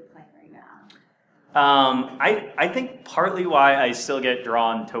like that you're playing right now? I think partly why I still get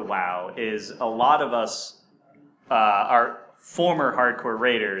drawn to WoW is a lot of us are former hardcore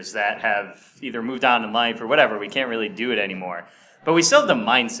raiders that have either moved on in life or whatever. We can't really do it anymore. But we still have the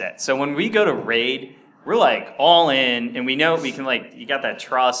mindset. So when we go to raid, we're like all in, and we know we can you got that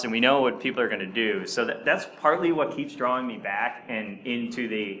trust, and we know what people are going to do. So that's partly what keeps drawing me back and into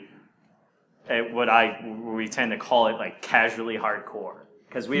the we tend to call it like casually hardcore,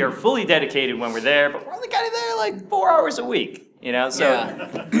 because we are fully dedicated when we're there, but we're only kind of there like 4 hours a week, So,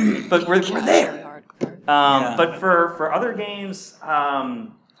 Yeah. but we're there. Hardcore. But for other games, I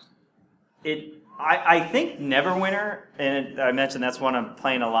think Neverwinter, and I mentioned that's one I'm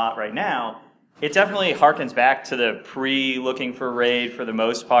playing a lot right now. It definitely harkens back to the pre-looking for raid for the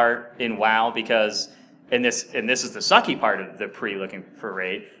most part in WoW, because and this is the sucky part of the pre-looking for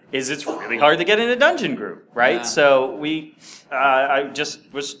raid is it's really hard to get in a dungeon group, right? Yeah. So I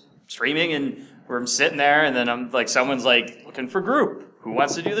just was streaming and we're sitting there, and then I'm like, someone's like looking for group. Who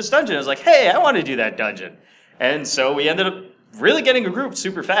wants to do this dungeon? I was like, hey, I want to do that dungeon. And so we ended up really getting a group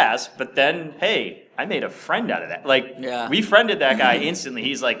super fast, but then, hey, I made a friend out of that. We friended that guy instantly.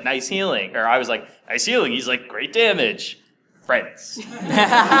 He's like, nice healing. Or I was like, nice healing. He's like, great damage. Friends.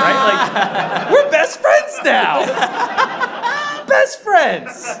 Right? We're best friends now. Best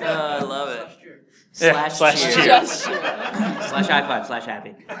friends. I love it. Slash cheer. Just cheer. Slash high five, slash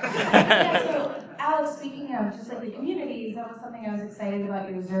happy. Yeah, so Alex, speaking of just like the communities, that was something I was excited about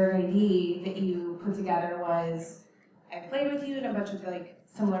your Zerg ID that you put together was, I've played with you and a bunch of like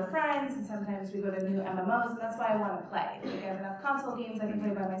similar friends, and sometimes we go to new MMOs, and that's why I want to play. Like, I have enough console games I can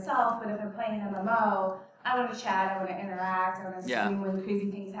play by myself, but if I'm playing an MMO, I want to chat, I want to interact, I want to scream when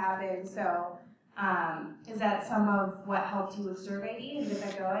crazy things happen. So, is that some of what helped you with Zerg ID and get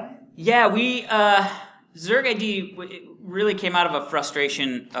that going? Yeah, we Zerg ID really came out of a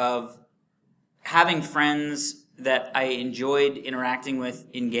frustration of having friends that I enjoyed interacting with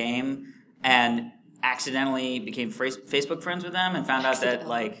in game, and accidentally became Facebook friends with them, and found out that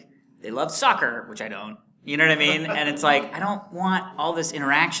like they loved soccer, which I don't. You know what I mean? And it's like, I don't want all this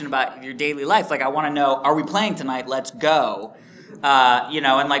interaction about your daily life. Like, I want to know, are we playing tonight? Let's go.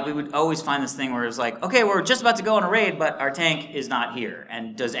 And like we would always find this thing where it's like, okay, we're just about to go on a raid, but our tank is not here.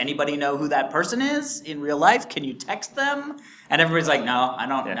 And does anybody know who that person is in real life? Can you text them? And everybody's like, no, I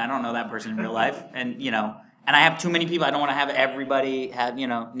don't know that person in real life. And and I have too many people. I don't want to have everybody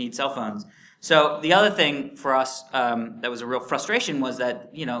need cell phones. So the other thing for us that was a real frustration was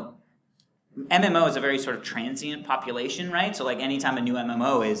that MMO is a very sort of transient population, right? So like anytime a new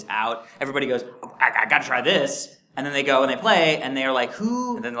MMO is out, everybody goes, I got to try this. And then they go and they play, and they're like,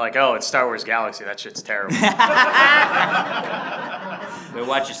 who? And then they're like, oh, it's Star Wars Galaxy. That shit's terrible. But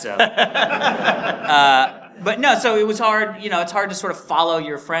watch yourself. But no, so it was hard. It's hard to sort of follow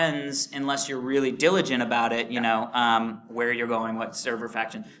your friends unless you're really diligent about it, where you're going, what server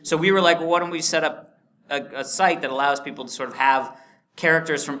faction. So we were like, well, why don't we set up a site that allows people to sort of have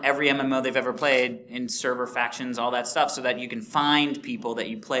characters from every MMO they've ever played in server factions, all that stuff, so that you can find people that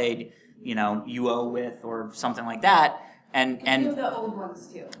you played UO with or something like that. And the old ones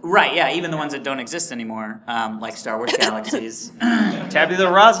too. Right, yeah, even the ones that don't exist anymore, like Star Wars Galaxies.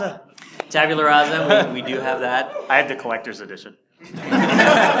 Tabula Rasa. Tabula Rasa, we do have that. I have the collector's edition. The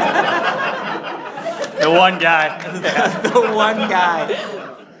one guy. The one guy.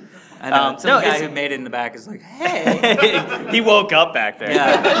 I know. Some guy who made it in the back is like, hey. He woke up back there.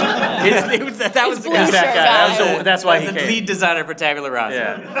 Yeah. That was the guy. That's why he was the came. lead designer for Tabula Rasa.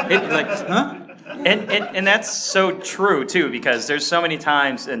 Yeah. Huh? And that's so true too, because there's so many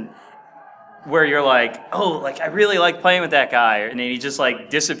times where you're like, oh, like I really like playing with that guy, and then he just like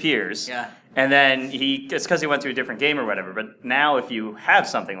disappears. Yeah. And then it's because he went to a different game or whatever. But now if you have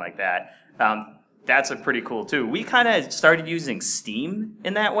something like that, that's a pretty cool too. We kind of started using Steam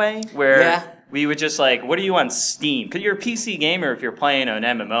in that way, where we would just like, what are you on Steam? Because you're a PC gamer if you're playing an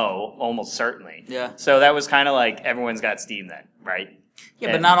MMO, almost certainly. Yeah. So that was kind of like everyone's got Steam then, right?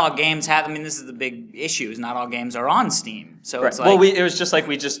 Yeah, but not all games have. I mean, this is the big issue: is not all games are on Steam. So it's like, well, it was just like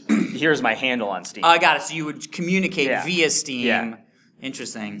here's my handle on Steam. Oh, I got it. So you would communicate via Steam. Yeah.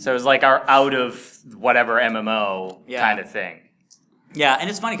 Interesting. So it was like our out of whatever MMO kind of thing. Yeah, and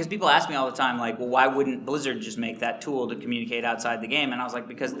it's funny because people ask me all the time, like, well, why wouldn't Blizzard just make that tool to communicate outside the game? And I was like,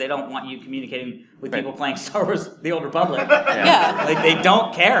 because they don't want you communicating with people playing Star Wars The Old Republic. Yeah. Like, they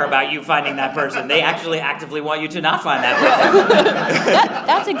don't care about you finding that person. They actually actively want you to not find that person.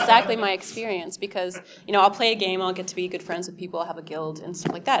 That's exactly my experience because, I'll play a game, I'll get to be good friends with people, I'll have a guild and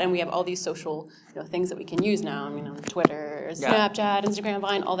stuff like that, and we have all these social things that we can use now, Twitter, Snapchat, Instagram,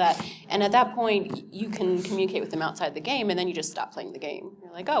 Vine, all that. And at that point, you can communicate with them outside the game, and then you just stop playing the game.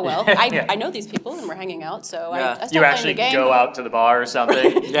 You're like, oh, well, I know these people, and we're hanging out, so I stopped you playing actually the game. go out to the bar or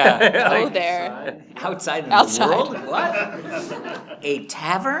something. Go there. Outside in the world? What? A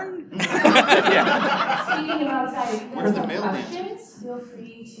tavern? Speaking of outside, if you We're in guys the have middle. questions, feel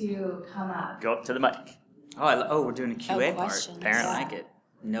free to come up. Go up to the mic. We're doing a QA part. questions. Apparently. I like it.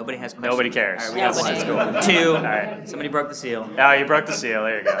 Nobody has questions. Nobody cares. All right, we have one. Nobody. Let's go. Two. All right. Somebody broke the seal. Oh, you broke the seal.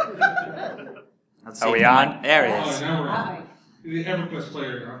 There you go. Let's see Are if we the on? mic- There it Oh, is. now we're on. Hi. The EverQuest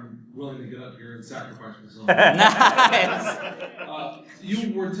player, I'm willing to get up here and sacrifice myself. Nice.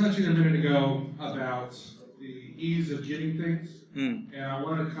 You were touching a minute ago about the ease of getting things, and I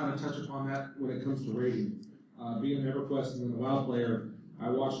want to kind of touch upon that when it comes to rating. Being an EverQuest and then a WoW player, I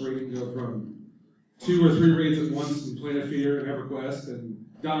watched rating go from 2 or 3 raids at once in Planet Fear and EverQuest, and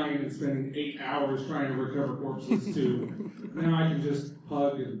dying and spending 8 hours trying to recover corpses to now I can just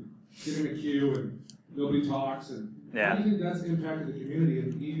hug and get in a queue and nobody talks. And how do you think that's impacted the community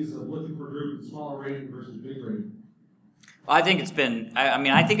and the ease of looking for groups, smaller rating versus big rating? I think it's been.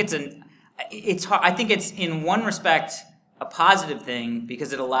 I think it's hard. I think it's in one respect a positive thing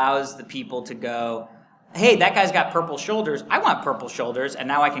because it allows the people to go, hey, that guy's got purple shoulders. I want purple shoulders, and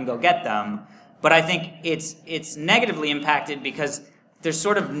now I can go get them. But I think it's negatively impacted because there's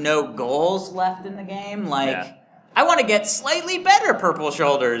sort of no goals left in the game. Like, I want to get slightly better purple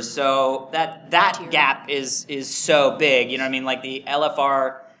shoulders, so that gap is so big. You know what I mean? Like the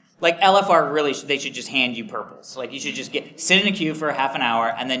LFR. Like LFR really, they should just hand you purples. Like you should just sit in a queue for half an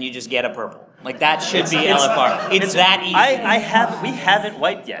hour and then you just get a purple. Like that should be LFR. It's that easy. We haven't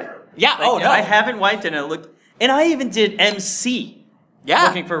wiped yet. Yeah. Like, I haven't wiped and it looked, and I even did MC. Yeah.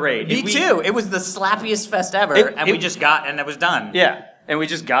 Looking for raid. Me too. It was the slappiest fest ever, and we just got, and it was done. Yeah, and we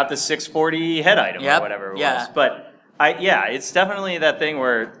just got the 640 head item or whatever it was. But it's definitely that thing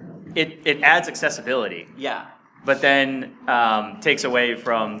where it adds accessibility. Yeah. But then takes away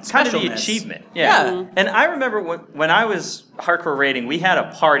from kind of the achievement. Yeah. And I remember when I was hardcore raiding, we had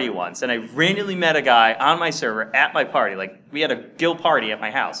a party once, and I randomly met a guy on my server at my party. Like, we had a guild party at my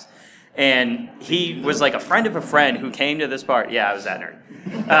house. And he was like a friend of a friend who came to this party. Yeah, I was that nerd.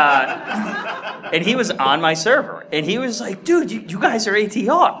 And he was on my server. And he was like, dude, you guys are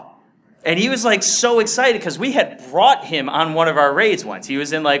ATR. And he was like so excited because we had brought him on one of our raids once. He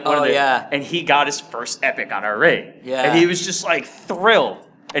was in like one of the... And he got his first epic on our raid. Yeah. And he was just like thrilled.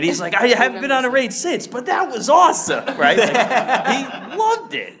 And he's like, I haven't been on a raid since, but that was awesome, right? Like, he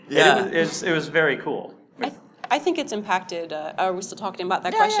loved it. Yeah. It was very cool. I think it's impacted, are we still talking about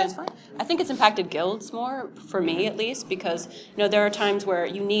that question? Yeah, it's fine. I think it's impacted guilds more, for me at least, because there are times where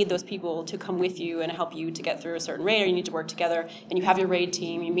you need those people to come with you and help you to get through a certain raid, or you need to work together, and you have your raid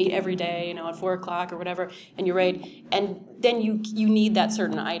team, you meet every day, at 4 o'clock or whatever, and you raid, and then you need that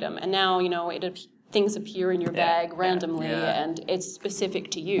certain item, and now, things appear in your bag randomly, and it's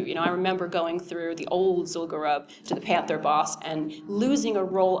specific to you. I remember going through the old Zul'Gurub to the Panther boss and losing a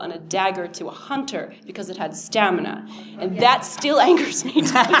roll on a dagger to a hunter because it had stamina, and that still angers me.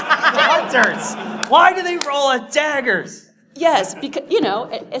 Hunters! Why do they roll at daggers? Yes, because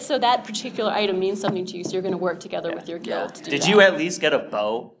so that particular item means something to you, so you're going to work together with your guild to do Did that. you at least get a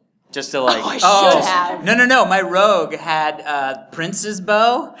bow? Just to like... I should have. No. My rogue had Prince's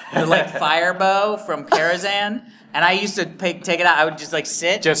bow, the fire bow from Karazhan, and I used to take it out. I would just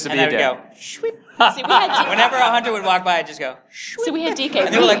sit, just to and be I would go, shwip. See, we had Whenever a hunter would walk by, I'd just go, shwip. So we had DK.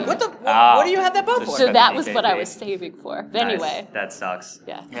 And they were like, what do you have that bow for? So that was what I was saving for. But anyway. That sucks.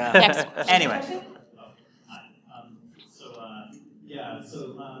 Yeah. Next question. Anyway.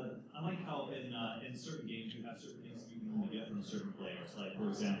 I like how in certain games you have certain things you can only get from certain players. Like, for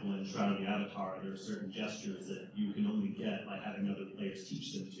example, in Shroud of the Avatar, there are certain gestures that you can only get by having other players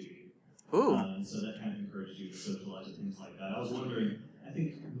teach them to you. Ooh. And so that kind of encourages you to socialize and things like that. I was wondering, I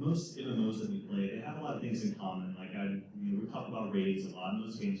think most MMOs that we play, they have a lot of things in common. Like, we talk about raids a lot, and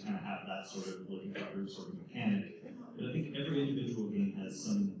those games kind of have that sort of looking for group sort of mechanic. But I think every individual game has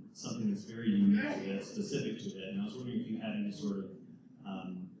something that's very unique to it, specific to it. And I was wondering if you had any sort of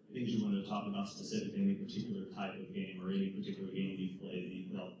things you wanted to talk about specific to any particular type of game or any particular game you played that you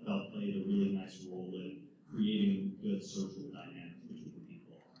felt played a really nice role in creating good social dynamics between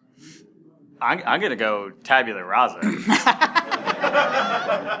people. I'm going to go tabula rasa.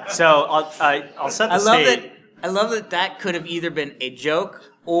 So I'll set the stage. I love that could have either been a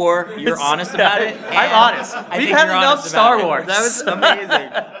joke or you're honest about it. I'm honest. We've had enough Star Wars. That was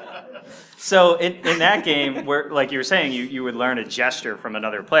amazing. So in that game, where like you were saying, you would learn a gesture from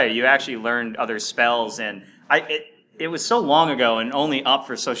another player. You actually learned other spells, and it was so long ago and only up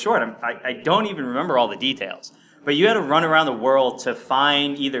for so short. I don't even remember all the details. But you had to run around the world to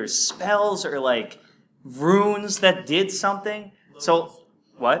find either spells or like runes that did something. So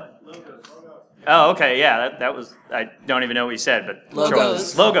what? Oh, okay, yeah, that was, I don't even know what you said, but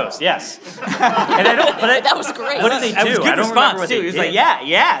Logos. Logos, yes. And That was great. What did they do? That was a good I don't response, remember what too. they He was did. like,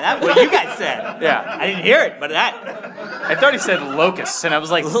 yeah, that's what you guys said. Yeah. I didn't hear it, but that. I thought he said locusts, and I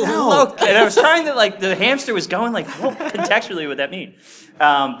was like, no. Locusts. And I was trying to, like, the hamster was going, like, what contextually would that mean?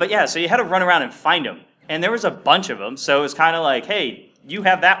 But yeah, so you had to run around and find them. And there was a bunch of them, so it was kind of like, hey, you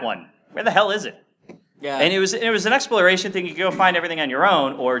have that one. Where the hell is it? Yeah. And it was an exploration thing. You could go find everything on your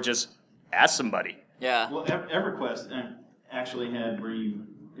own, or just ask somebody. Yeah. Well, EverQuest actually had where you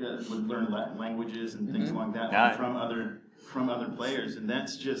would learn languages and things like that from other players, and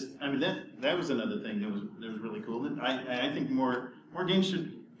that's just, that was another thing that was really cool. And I think more games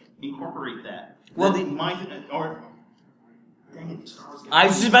should incorporate that. Well, dang it, I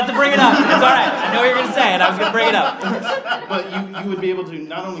was just about to bring it up. It's all right. I know what you're going to say, and I was going to bring it up. But you would be able to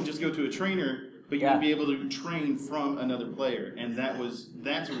not only just go to a trainer, but you would be able to train from another player, and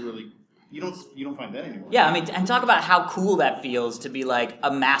that's a really. You don't find that anymore. Yeah, and talk about how cool that feels to be like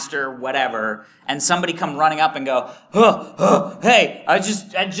a master whatever, and somebody come running up and go, hey, I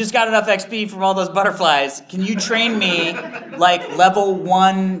just got enough XP from all those butterflies. Can you train me like level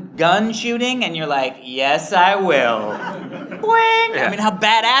 1 gun shooting? And you're like, yes, I will. Boing! Yeah. I mean, how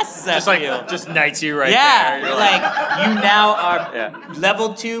badass is that Just like, feel? just knights you right Yeah, there. you're like, you now are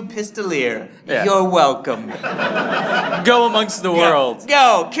level 2 pistolier. Yeah. You're welcome. Go amongst the world.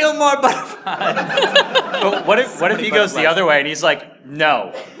 Go, kill more butterflies. But what if he goes the other way and he's like,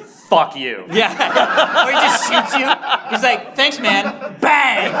 no, fuck you. Yeah. Or he just shoots you. He's like, thanks, man.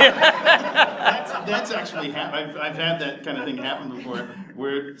 Bang! That's actually I've had that kind of thing happen before,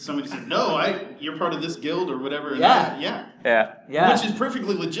 where somebody said, "No, you're part of this guild or whatever." And Yeah. which is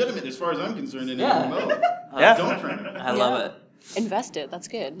perfectly legitimate as far as I'm concerned in Yeah. MMO. Yeah. Don't try it. I love it. Invest it. That's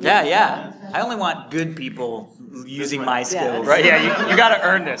good. Yeah. I only want good people using my skills. Right? Yeah, you got to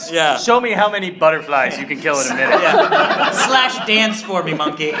earn this. Yeah. Show me how many butterflies you can kill in a minute. Slash dance for me,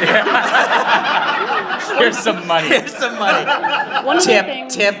 monkey. Here's some money. Here's some money. One of the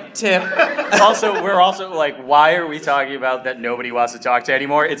things, Tip. Also, we're also like, why are we talking about that nobody wants to talk to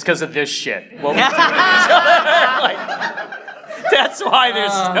anymore? It's because of this shit. What we do to each other. Like, that's why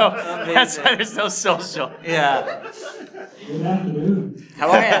there's no social. Yeah. Good afternoon. How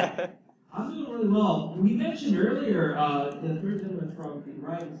are you? I'm doing really well. We mentioned earlier, the third gentleman from the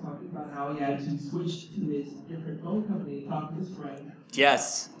right was talking about how he had to switch to his different phone company to talk to his friend.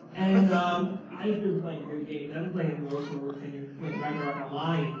 Yes. And I've been playing video games. I've been playing MMOs for over 10 years, playing Ragnarok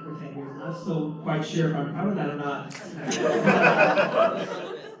Online for 10 years. I'm not so quite sure if I'm proud of that or not.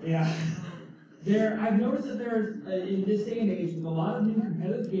 Yeah. I've noticed that there's, in this day and age, with a lot of new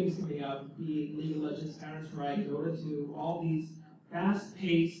competitive games coming out, be it League of Legends, Counter-Strike, Dota 2, all these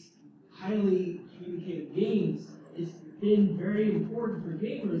fast-paced, highly communicative games, it's been very important for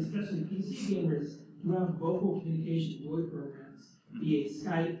gamers, especially PC gamers, to have vocal communication voice programs, be it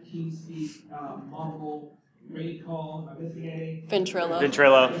Skype, TeamSpeak, Mumble, Raid Call, am I missing any? Ventrilo.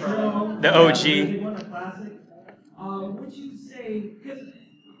 The OG. A classic. Would you say, because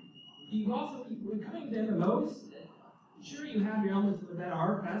you also, when coming to MMOs, sure you have your elements that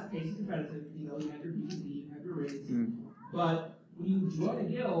are fast-paced and competitive, you have your PvP, you have your raids, but when you join a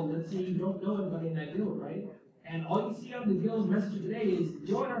guild, let's say you don't know anybody in that guild, right? And all you see on the guild's message today is,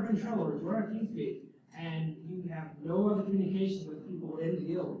 join our controller, join our TeamSpeak, and you have no other communication with people in the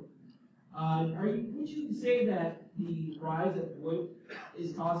guild. Would you say that the rise of VoIP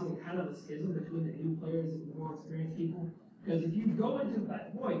is causing a kind of a schism between the new players and the more experienced people? Because if you go into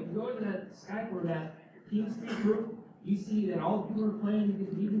that VoIP, you go into that Skype or that TeamSpeak group, you see that all the people are playing, you get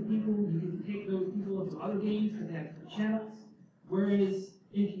to meet new people, you get to take those people into other games because they have different channels. Whereas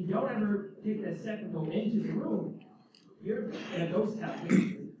if you don't ever take that step and go into the room, you're in a ghost town.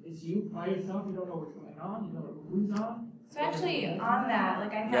 It's you by yourself, you don't know what's going on, you don't know who's on. So actually, on that,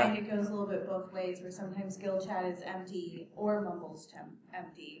 like I find it goes a little bit both ways, where sometimes guild chat is empty or Mumble's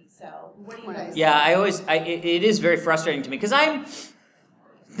empty. So what do you guys? Yeah, it is very frustrating to me because I'm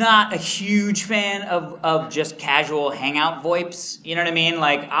not a huge fan of just casual hangout VoIPs. You know what I mean?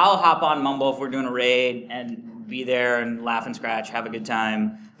 Like I'll hop on Mumble if we're doing a raid and be there and laugh and scratch, have a good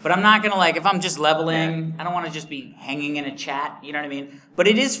time. But I'm not gonna if I'm just leveling, I don't want to just be hanging in a chat. You know what I mean? But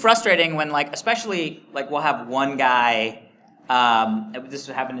it is frustrating when especially we'll have one guy. This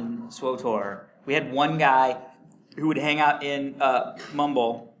happened in SWOTOR. We had one guy who would hang out in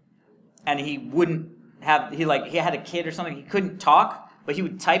Mumble, and he wouldn't have. He had a kid or something. He couldn't talk, but he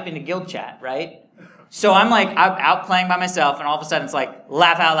would type into guild chat, right? So I'm out playing by myself, and all of a sudden it's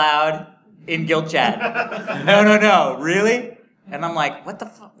laugh out loud in guild chat. No, really? And I'm like, what the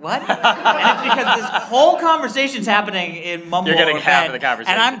fuck? What? And it's because this whole conversation's happening in Mumble. You're getting half of the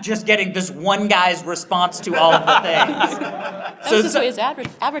conversation. And I'm just getting this one guy's response to all of the things. That was his way of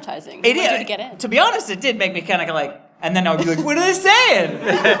advertising. It wanted did. you to get in. To be honest, it did make me kind of and then I would be like, what are they saying?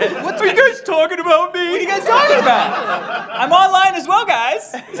 What are you guys talking about me? What are you guys talking about? I'm online as well,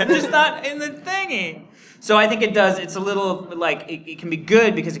 guys. I'm just not in the thingy. So I think it does. It's a little it can be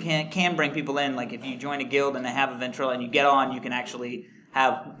good because it can bring people in. If you join a guild and they have a Ventrilo and you get on, you can actually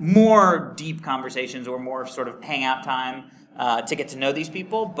have more deep conversations or more sort of hangout time to get to know these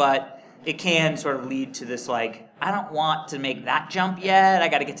people. But it can sort of lead to this I don't want to make that jump yet. I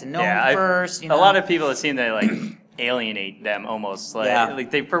got to get to know them first. A lot of people have seen that alienate them almost.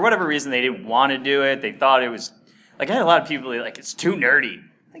 They for whatever reason they didn't want to do it. They thought it was I had a lot of people it's too nerdy.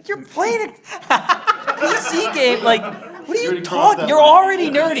 You're playing a PC game. What are you talking? You're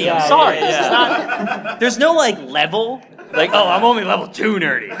already nerdy. I'm sorry. This is not. There's no level. I'm only level 2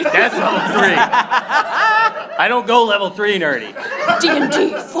 nerdy. That's level 3. I don't go level 3 nerdy.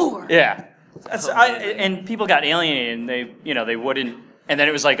 D&D 4. Yeah. And people got alienated, and they wouldn't. And then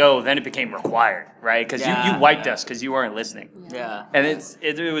it was then it became required, right? Because you wiped us because you weren't listening. Yeah. And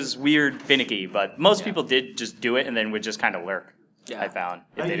it was weird, finicky, but most people did just do it and then would just kind of lurk. Yeah. I found.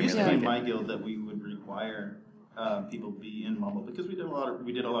 It used to be in my guild that we would require people be in Mumble because we did a lot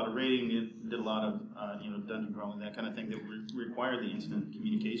of raiding, we did a lot of dungeon crawling, that kind of thing that required the instant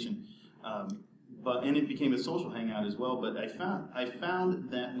communication. And it became a social hangout as well. But I found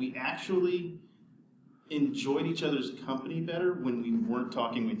that we actually enjoyed each other's company better when we weren't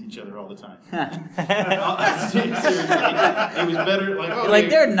talking with each other all the time. Seriously, it was better. Like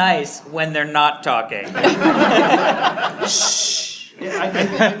they're nice when they're not talking. Shh. Yeah, I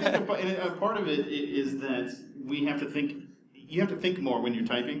think a part of it is that we have to think. You have to think more when you're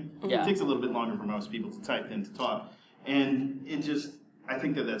typing. Yeah. It takes a little bit longer for most people to type than to talk, and I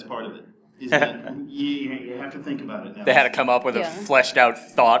think that's part of it. Is that you have to think about it now. They had to come up with a fleshed out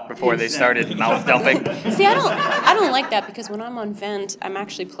thought before they started mouth dumping. See, I don't like that because when I'm on Vent, I'm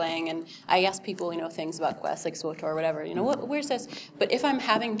actually playing and I ask people, things about quests like SWTOR or whatever. Where's this? But if I'm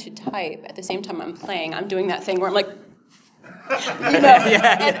having to type at the same time I'm playing, I'm doing that thing where I'm like,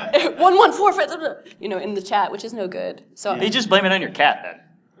 1145, in the chat, which is no good. So you just blame it on your cat then.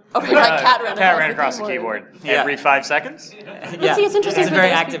 Okay, my cat ran across the keyboard every 5 seconds. But see, it's interesting. It's a very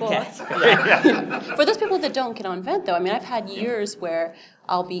active cat. For those people that don't get on Vent, though, I've had years where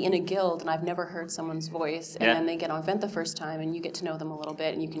I'll be in a guild and I've never heard someone's voice, and then they get on Vent the first time, and you get to know them a little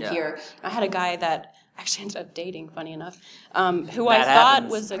bit, and you can hear. I had a guy that actually ended up dating, funny enough, who I thought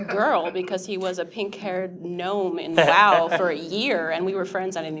was a girl because he was a pink-haired gnome in WoW for a year, and we were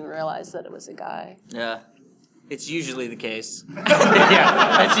friends. I didn't even realize that it was a guy. Yeah. It's usually the case.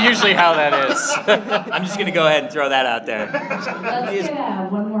 That's usually how that is. I'm just going to go ahead and throw that out there. Let's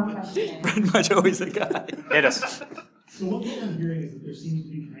get one more question. Pretty much always the guy. Hit us. So one thing I'm hearing is that there seems to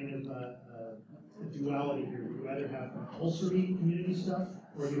be kind of a duality here. You either have compulsory community stuff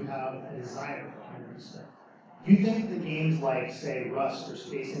or you have a desire for community stuff. Do you think that games like, say, Rust or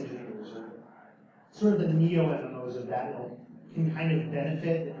Space Engineers or sort of the neo-MMOs of that ilk can kind of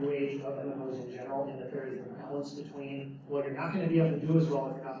benefit the new age of MMOs in general in that there is a balance between, well, you're not going to be able to do as well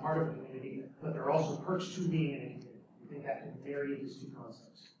if you're not part of a community, but there are also perks to being in a community. You think that can marry these two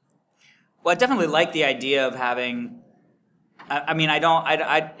concepts? Well, I definitely like the idea of having,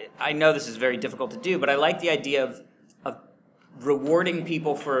 I know this is very difficult to do, but I like the idea of rewarding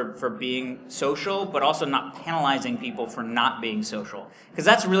people for being social, but also not penalizing people for not being social. Because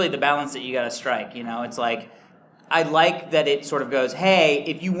that's really the balance that you got to strike, It's like, I like that it sort of goes, hey,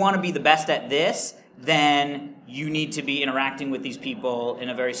 if you want to be the best at this, then you need to be interacting with these people in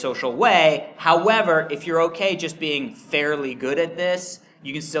a very social way. However, if you're okay just being fairly good at this,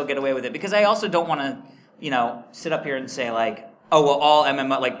 you can still get away with it. Because I also don't want to, sit up here and say like, oh, well, all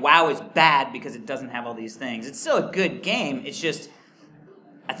MMO, like WoW is bad because it doesn't have all these things. It's still a good game. It's just,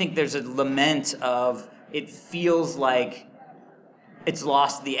 I think there's a lament of, it feels like it's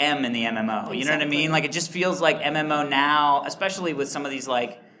lost the M in the MMO. You know what I mean? Like, it just feels like MMO now, especially with some of these,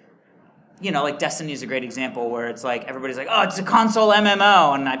 like Destiny is a great example where it's like, everybody's like, oh, it's a console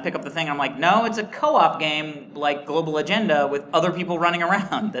MMO. And I pick up the thing and I'm like, no, it's a co-op game like Global Agenda with other people running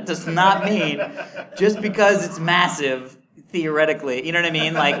around. That does not mean just because it's massive, theoretically. You know what I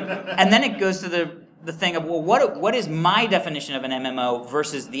mean? Like, and then it goes to the thing of, well, what is my definition of an MMO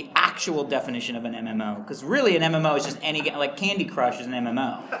versus the actual definition of an MMO? Because really an MMO is just any game, like Candy Crush is an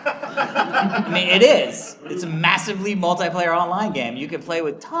MMO. I mean, it is. It's a massively multiplayer online game. You can play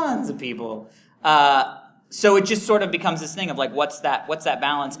with tons of people. So it just sort of becomes this thing of like, what's that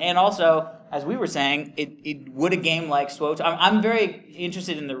balance? And also, as we were saying, it would a game like SWTOR. I'm very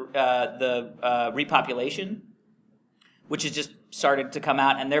interested in the repopulation, which has just started to come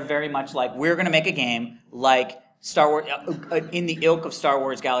out, and they're very much like, we're going to make a game like Star Wars, in the ilk of Star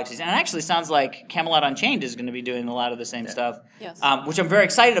Wars Galaxies. And it actually sounds like Camelot Unchained is going to be doing a lot of the same stuff, which I'm very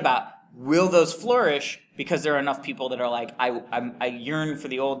excited about. Will those flourish? Because there are enough people that are like, I yearn for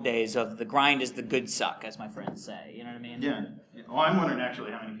the old days of the grind is the good suck, as my friends say. You know what I mean? Yeah. Well, I'm wondering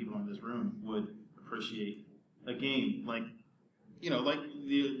actually how many people in this room would appreciate a game like, like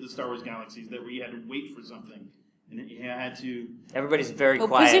the Star Wars Galaxies, that where you had to wait for something. And you had to... Everybody's very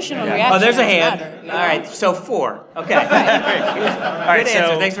quiet. Positional reaction. Oh, there's a hand. Matter, All right, so 4. Okay. All right,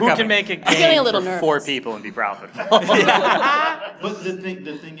 so thanks for who coming. can make a feeling a game little for nervous. 4 people and be profitable? But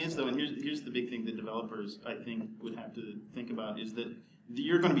the thing is, though, and here's the big thing that developers, I think, would have to think about, is that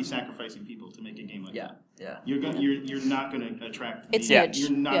you're going to be sacrificing people to make a game like that. Yeah. You're not going to attract... It's niche. niche.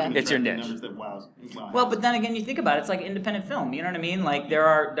 You're not going to It's your attract the niche. numbers that WoW. Well, but then again, you think about it, it's like independent film. You know what I mean? Like, there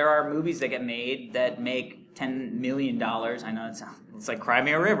are movies that get made that make $10 million. I know it's like Cry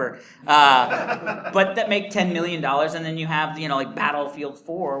Me a River. But that make $10 million, and then you have, like Battlefield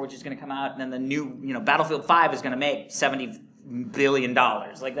 4, which is going to come out, and then the new, Battlefield 5 is going to make $70 billion.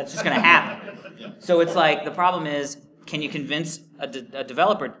 Like, that's just going to happen. So it's like, the problem is, can you convince a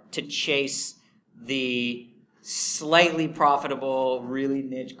developer to chase the slightly profitable, really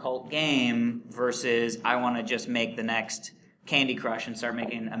niche cult game versus I want to just make the next Candy Crush and start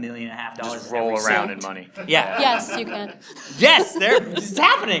making $1.5 million Just roll every around cent. in money. Yeah. Yes, you can. Yes, it's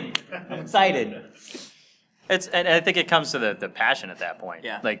happening. I'm excited. And I think it comes to the passion at that point.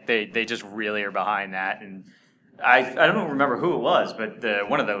 Yeah. Like they just really are behind that. And I don't remember who it was, but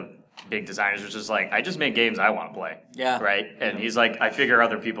one of the big designers was just like, I just make games I want to play. Yeah. Right? And he's like, I figure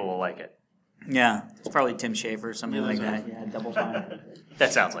other people will like it. Yeah, it's probably Tim Schafer or something like that. Yeah, Double Fine.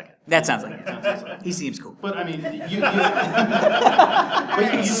 That sounds like it. That sounds like it. He seems cool. But I mean, you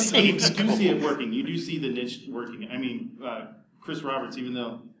do see it working. You do see the niche working. I mean, Chris Roberts, even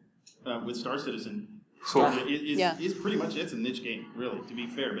though with Star Citizen, is pretty much, it's a niche game, really, to be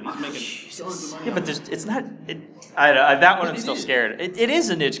fair. But he's making tons of money. Yeah, but it's not. That one I'm still scared. It is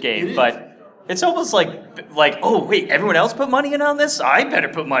a niche game, but it's almost like oh wait, everyone else put money in on this. I better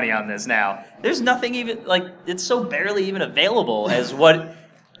put money on this now. There's nothing even like it's so barely even available as what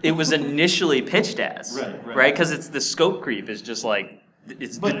it was initially pitched as. Right. Because it's the scope creep is just like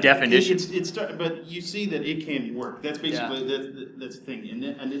it's the definition. But you see that it can work. That's basically that's the thing. And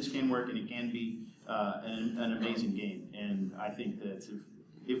a niche can work, and it can be an amazing game. And I think that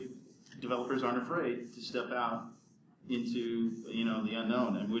if developers aren't afraid to step out into the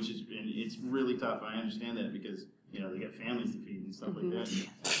unknown, and it's really tough. I understand that because they got families to feed and stuff like that.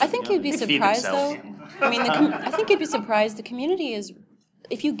 I think you'd be surprised though. I mean, I think you'd be surprised. The community is,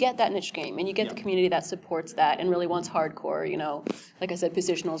 if you get that niche game and you get the community that supports that and really wants hardcore, like I said,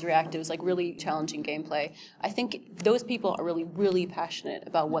 positionals, reactives, like really challenging gameplay. I think those people are really, really passionate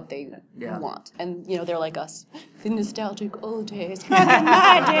about what they want, and they're like us, the nostalgic old days. Back in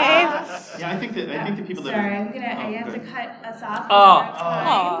my day. Yeah, I think the people that. Sorry, I have to cut us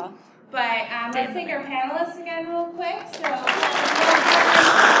off. But let's thank our panelists again real quick. So,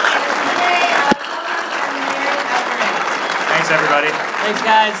 Thanks, everybody. Thanks,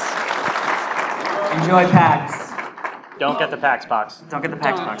 guys. Enjoy PAX. Don't get the PAX box. Don't get the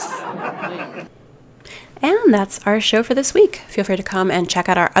PAX box. And that's our show for this week. Feel free to come and check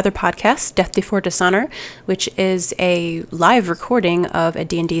out our other podcast, Death Before Dishonor, which is a live recording of a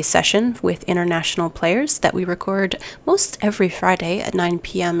D&D session with international players that we record most every Friday at 9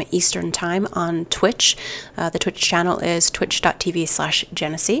 p.m. Eastern Time on Twitch. The Twitch channel is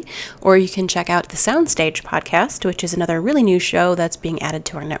twitch.tv/Genesee. Or you can check out the Soundstage podcast, which is another really new show that's being added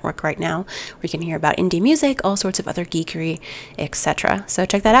to our network right now, where you can hear about indie music, all sorts of other geekery, etc. So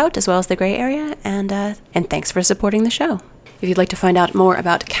check that out, as well as The Gray Area, and thanks for supporting the show. If you'd like to find out more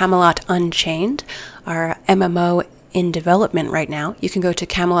about Camelot Unchained, our MMO in development right now, you can go to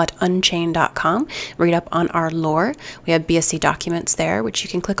CamelotUnchained.com, read up on our lore. We have BSC documents there, which you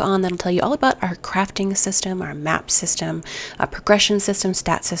can click on. That'll tell you all about our crafting system, our map system, progression system,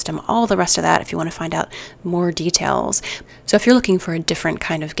 stat system, all the rest of that if you want to find out more details. So if you're looking for a different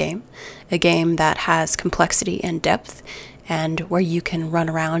kind of game, a game that has complexity and depth, and where you can run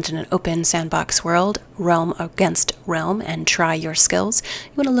around in an open sandbox world, realm against realm, and try your skills,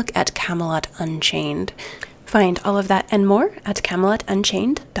 you want to look at Camelot Unchained. Find all of that and more at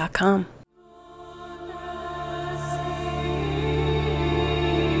CamelotUnchained.com.